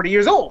almost 40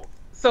 years old.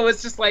 So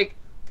it's just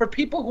for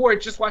people who are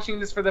just watching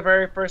this for the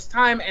very first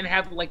time and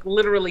have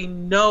literally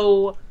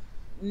no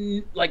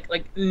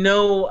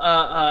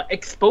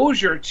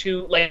exposure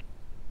to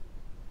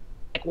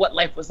what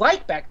life was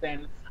like back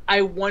then,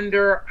 I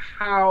wonder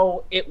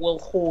how it will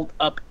hold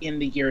up in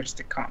the years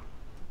to come.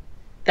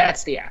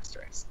 That's the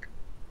asterisk.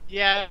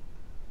 Yeah.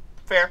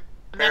 Fair.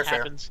 That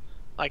happens.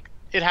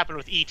 It happened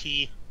with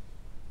E.T.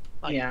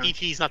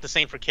 E.T.'s not the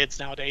same for kids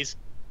nowadays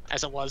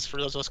as it was for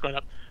those of us growing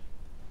up.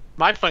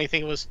 my funny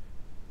thing was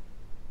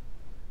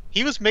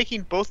he was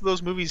making both of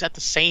those movies at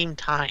the same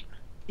time.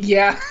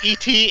 Yeah.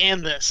 E.T.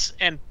 and this,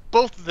 and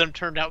both of them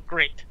turned out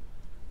great.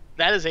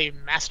 That is a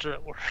master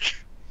at work.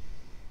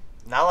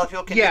 Not a lot of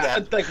people can do that.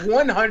 Yeah, like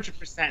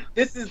 100%.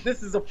 This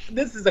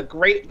is a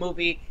great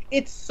movie.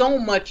 It's so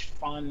much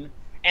fun,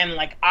 and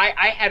like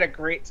I had a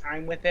great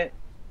time with it.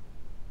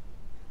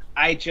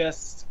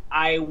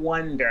 I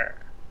wonder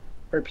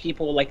for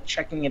people like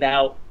checking it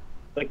out,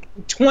 like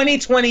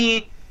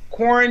 2020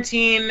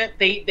 quarantine,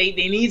 they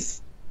need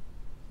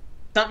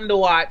something to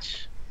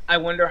watch. I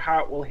wonder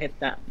how it will hit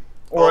them.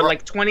 Or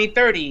like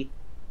 2030,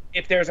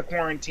 if there's a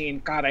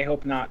quarantine. God, I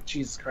hope not.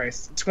 Jesus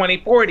Christ.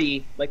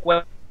 2040, like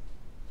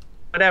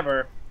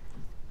whatever.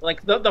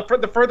 Like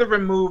the further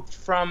removed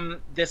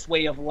from this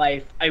way of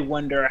life, I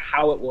wonder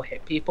how it will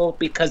hit people,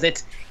 because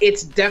it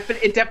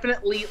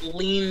definitely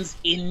leans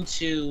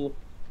into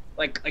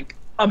like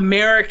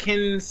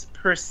Americans'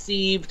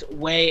 perceived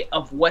way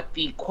of what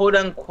the quote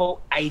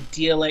unquote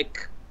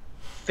idyllic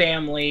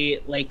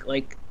family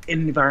like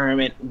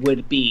environment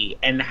would be,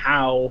 and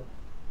how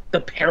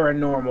the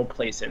paranormal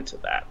plays into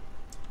that.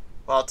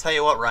 Well, I'll tell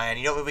you what, Ryan.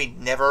 You know what movie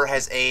never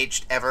has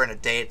aged ever in a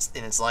day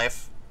in its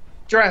life?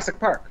 Jurassic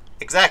Park.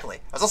 Exactly. I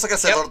was also gonna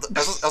say Yep. I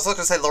was also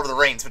gonna say Lord of the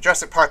Rings, but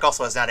Jurassic Park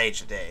also has not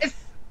aged a day.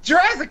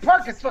 Jurassic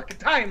Park is fucking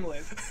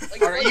timeless.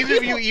 Like, Are either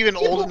of you even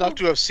old enough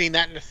to have seen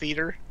that in the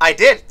theater? I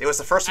did. It was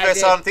the first movie I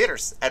saw did. in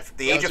theaters at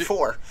the age of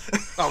 4.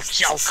 Oh,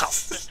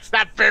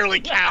 that barely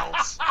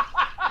counts.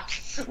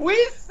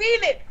 We've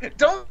seen it.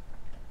 Don't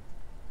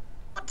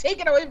take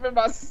it away from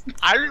us.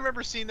 I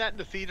remember seeing that in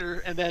the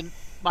theater, and then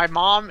my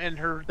mom and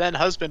her then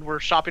husband were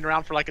shopping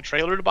around for like a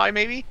trailer to buy,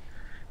 maybe,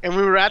 and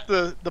we were at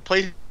the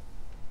place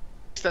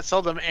that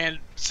sold them, and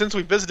since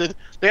we visited,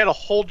 they had a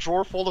whole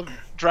drawer full of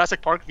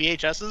Jurassic Park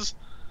VHSs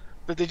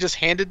that they just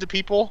handed to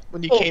people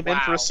when you came in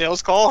for wow. a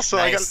sales call. So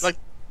Nice. I got like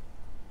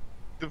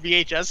the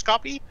VHS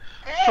copy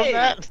Hey. from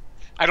that.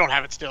 I don't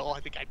have it still. I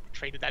think I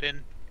traded that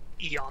in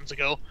eons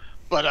ago.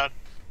 But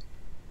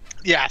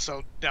yeah.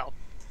 So no.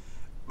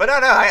 But no,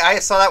 I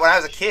saw that when I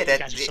was a kid You at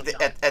guys are so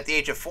at the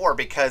age of 4,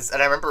 because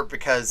I remember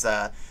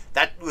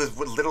that was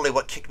literally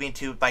what kicked me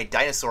into my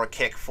dinosaur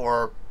kick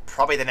for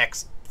probably the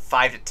next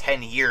 5 to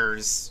 10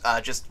 years.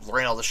 Just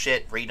learning all the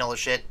shit, reading all the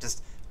shit,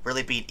 just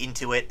really being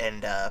into it,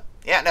 and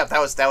yeah, no, that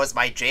was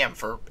my jam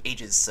for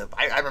ages. So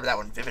I remember that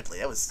one vividly.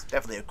 That was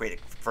definitely a great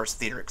first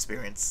theater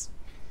experience.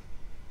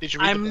 Did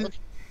you read the book?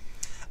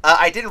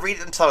 I didn't read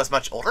it until I was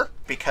much older,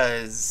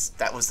 because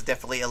that was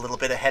definitely a little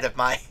bit ahead of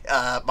my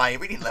my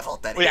reading level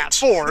at that Well, yeah, age.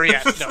 4.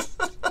 Yeah,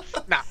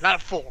 no,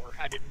 not 4.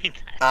 I didn't mean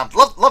that.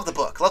 Love the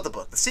book. Love the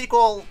book. The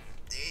sequel,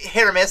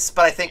 hit or miss,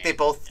 but I think they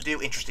both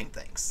do interesting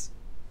things.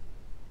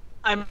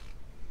 I'm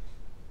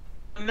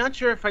not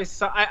sure if I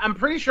saw. I'm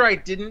pretty sure I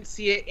didn't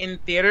see it in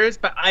theaters,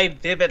 but I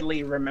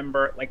vividly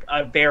remember like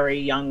a very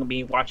young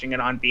me watching it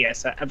on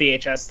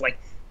VHS like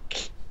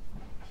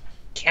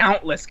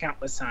countless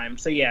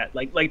times. So yeah,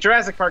 like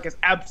Jurassic Park is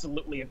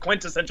absolutely a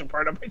quintessential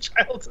part of my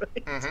childhood.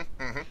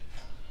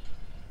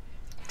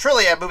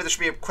 Truly a movie that should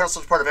be a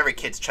quintessential part of every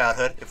kid's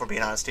childhood, if we're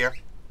being honest here.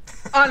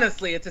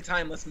 Honestly, it's a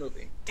timeless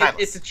movie.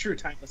 Timeless. It's a true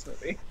timeless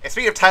movie. And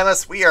speaking of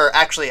timeless, we are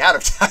actually out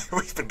of time.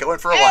 We've been going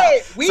for a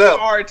Hey, while. we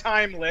are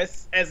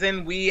timeless, as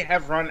in we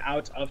have run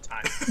out of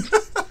time.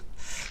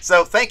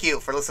 So thank you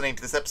for listening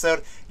to this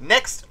episode.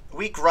 Next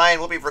week, Ryan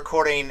will be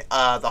recording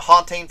The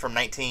Haunting from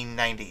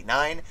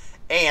 1999,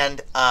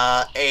 and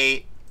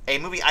a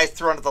movie I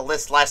threw onto the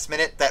list last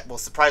minute that will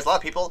surprise a lot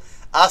of people,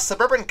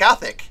 Suburban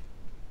Gothic.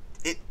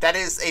 That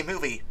is a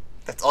movie.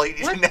 That's all you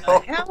need to know.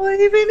 What the hell it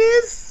even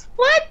is?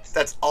 What?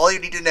 That's all you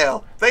need to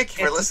know. Thank you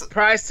for It's a listening.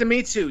 surprise to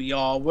me too,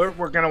 y'all. We're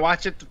gonna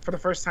watch it for the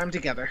first time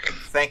together.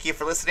 Thank you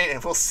for listening,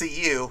 and we'll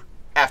see you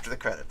after the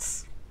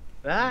credits.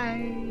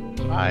 Bye.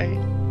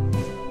 Bye.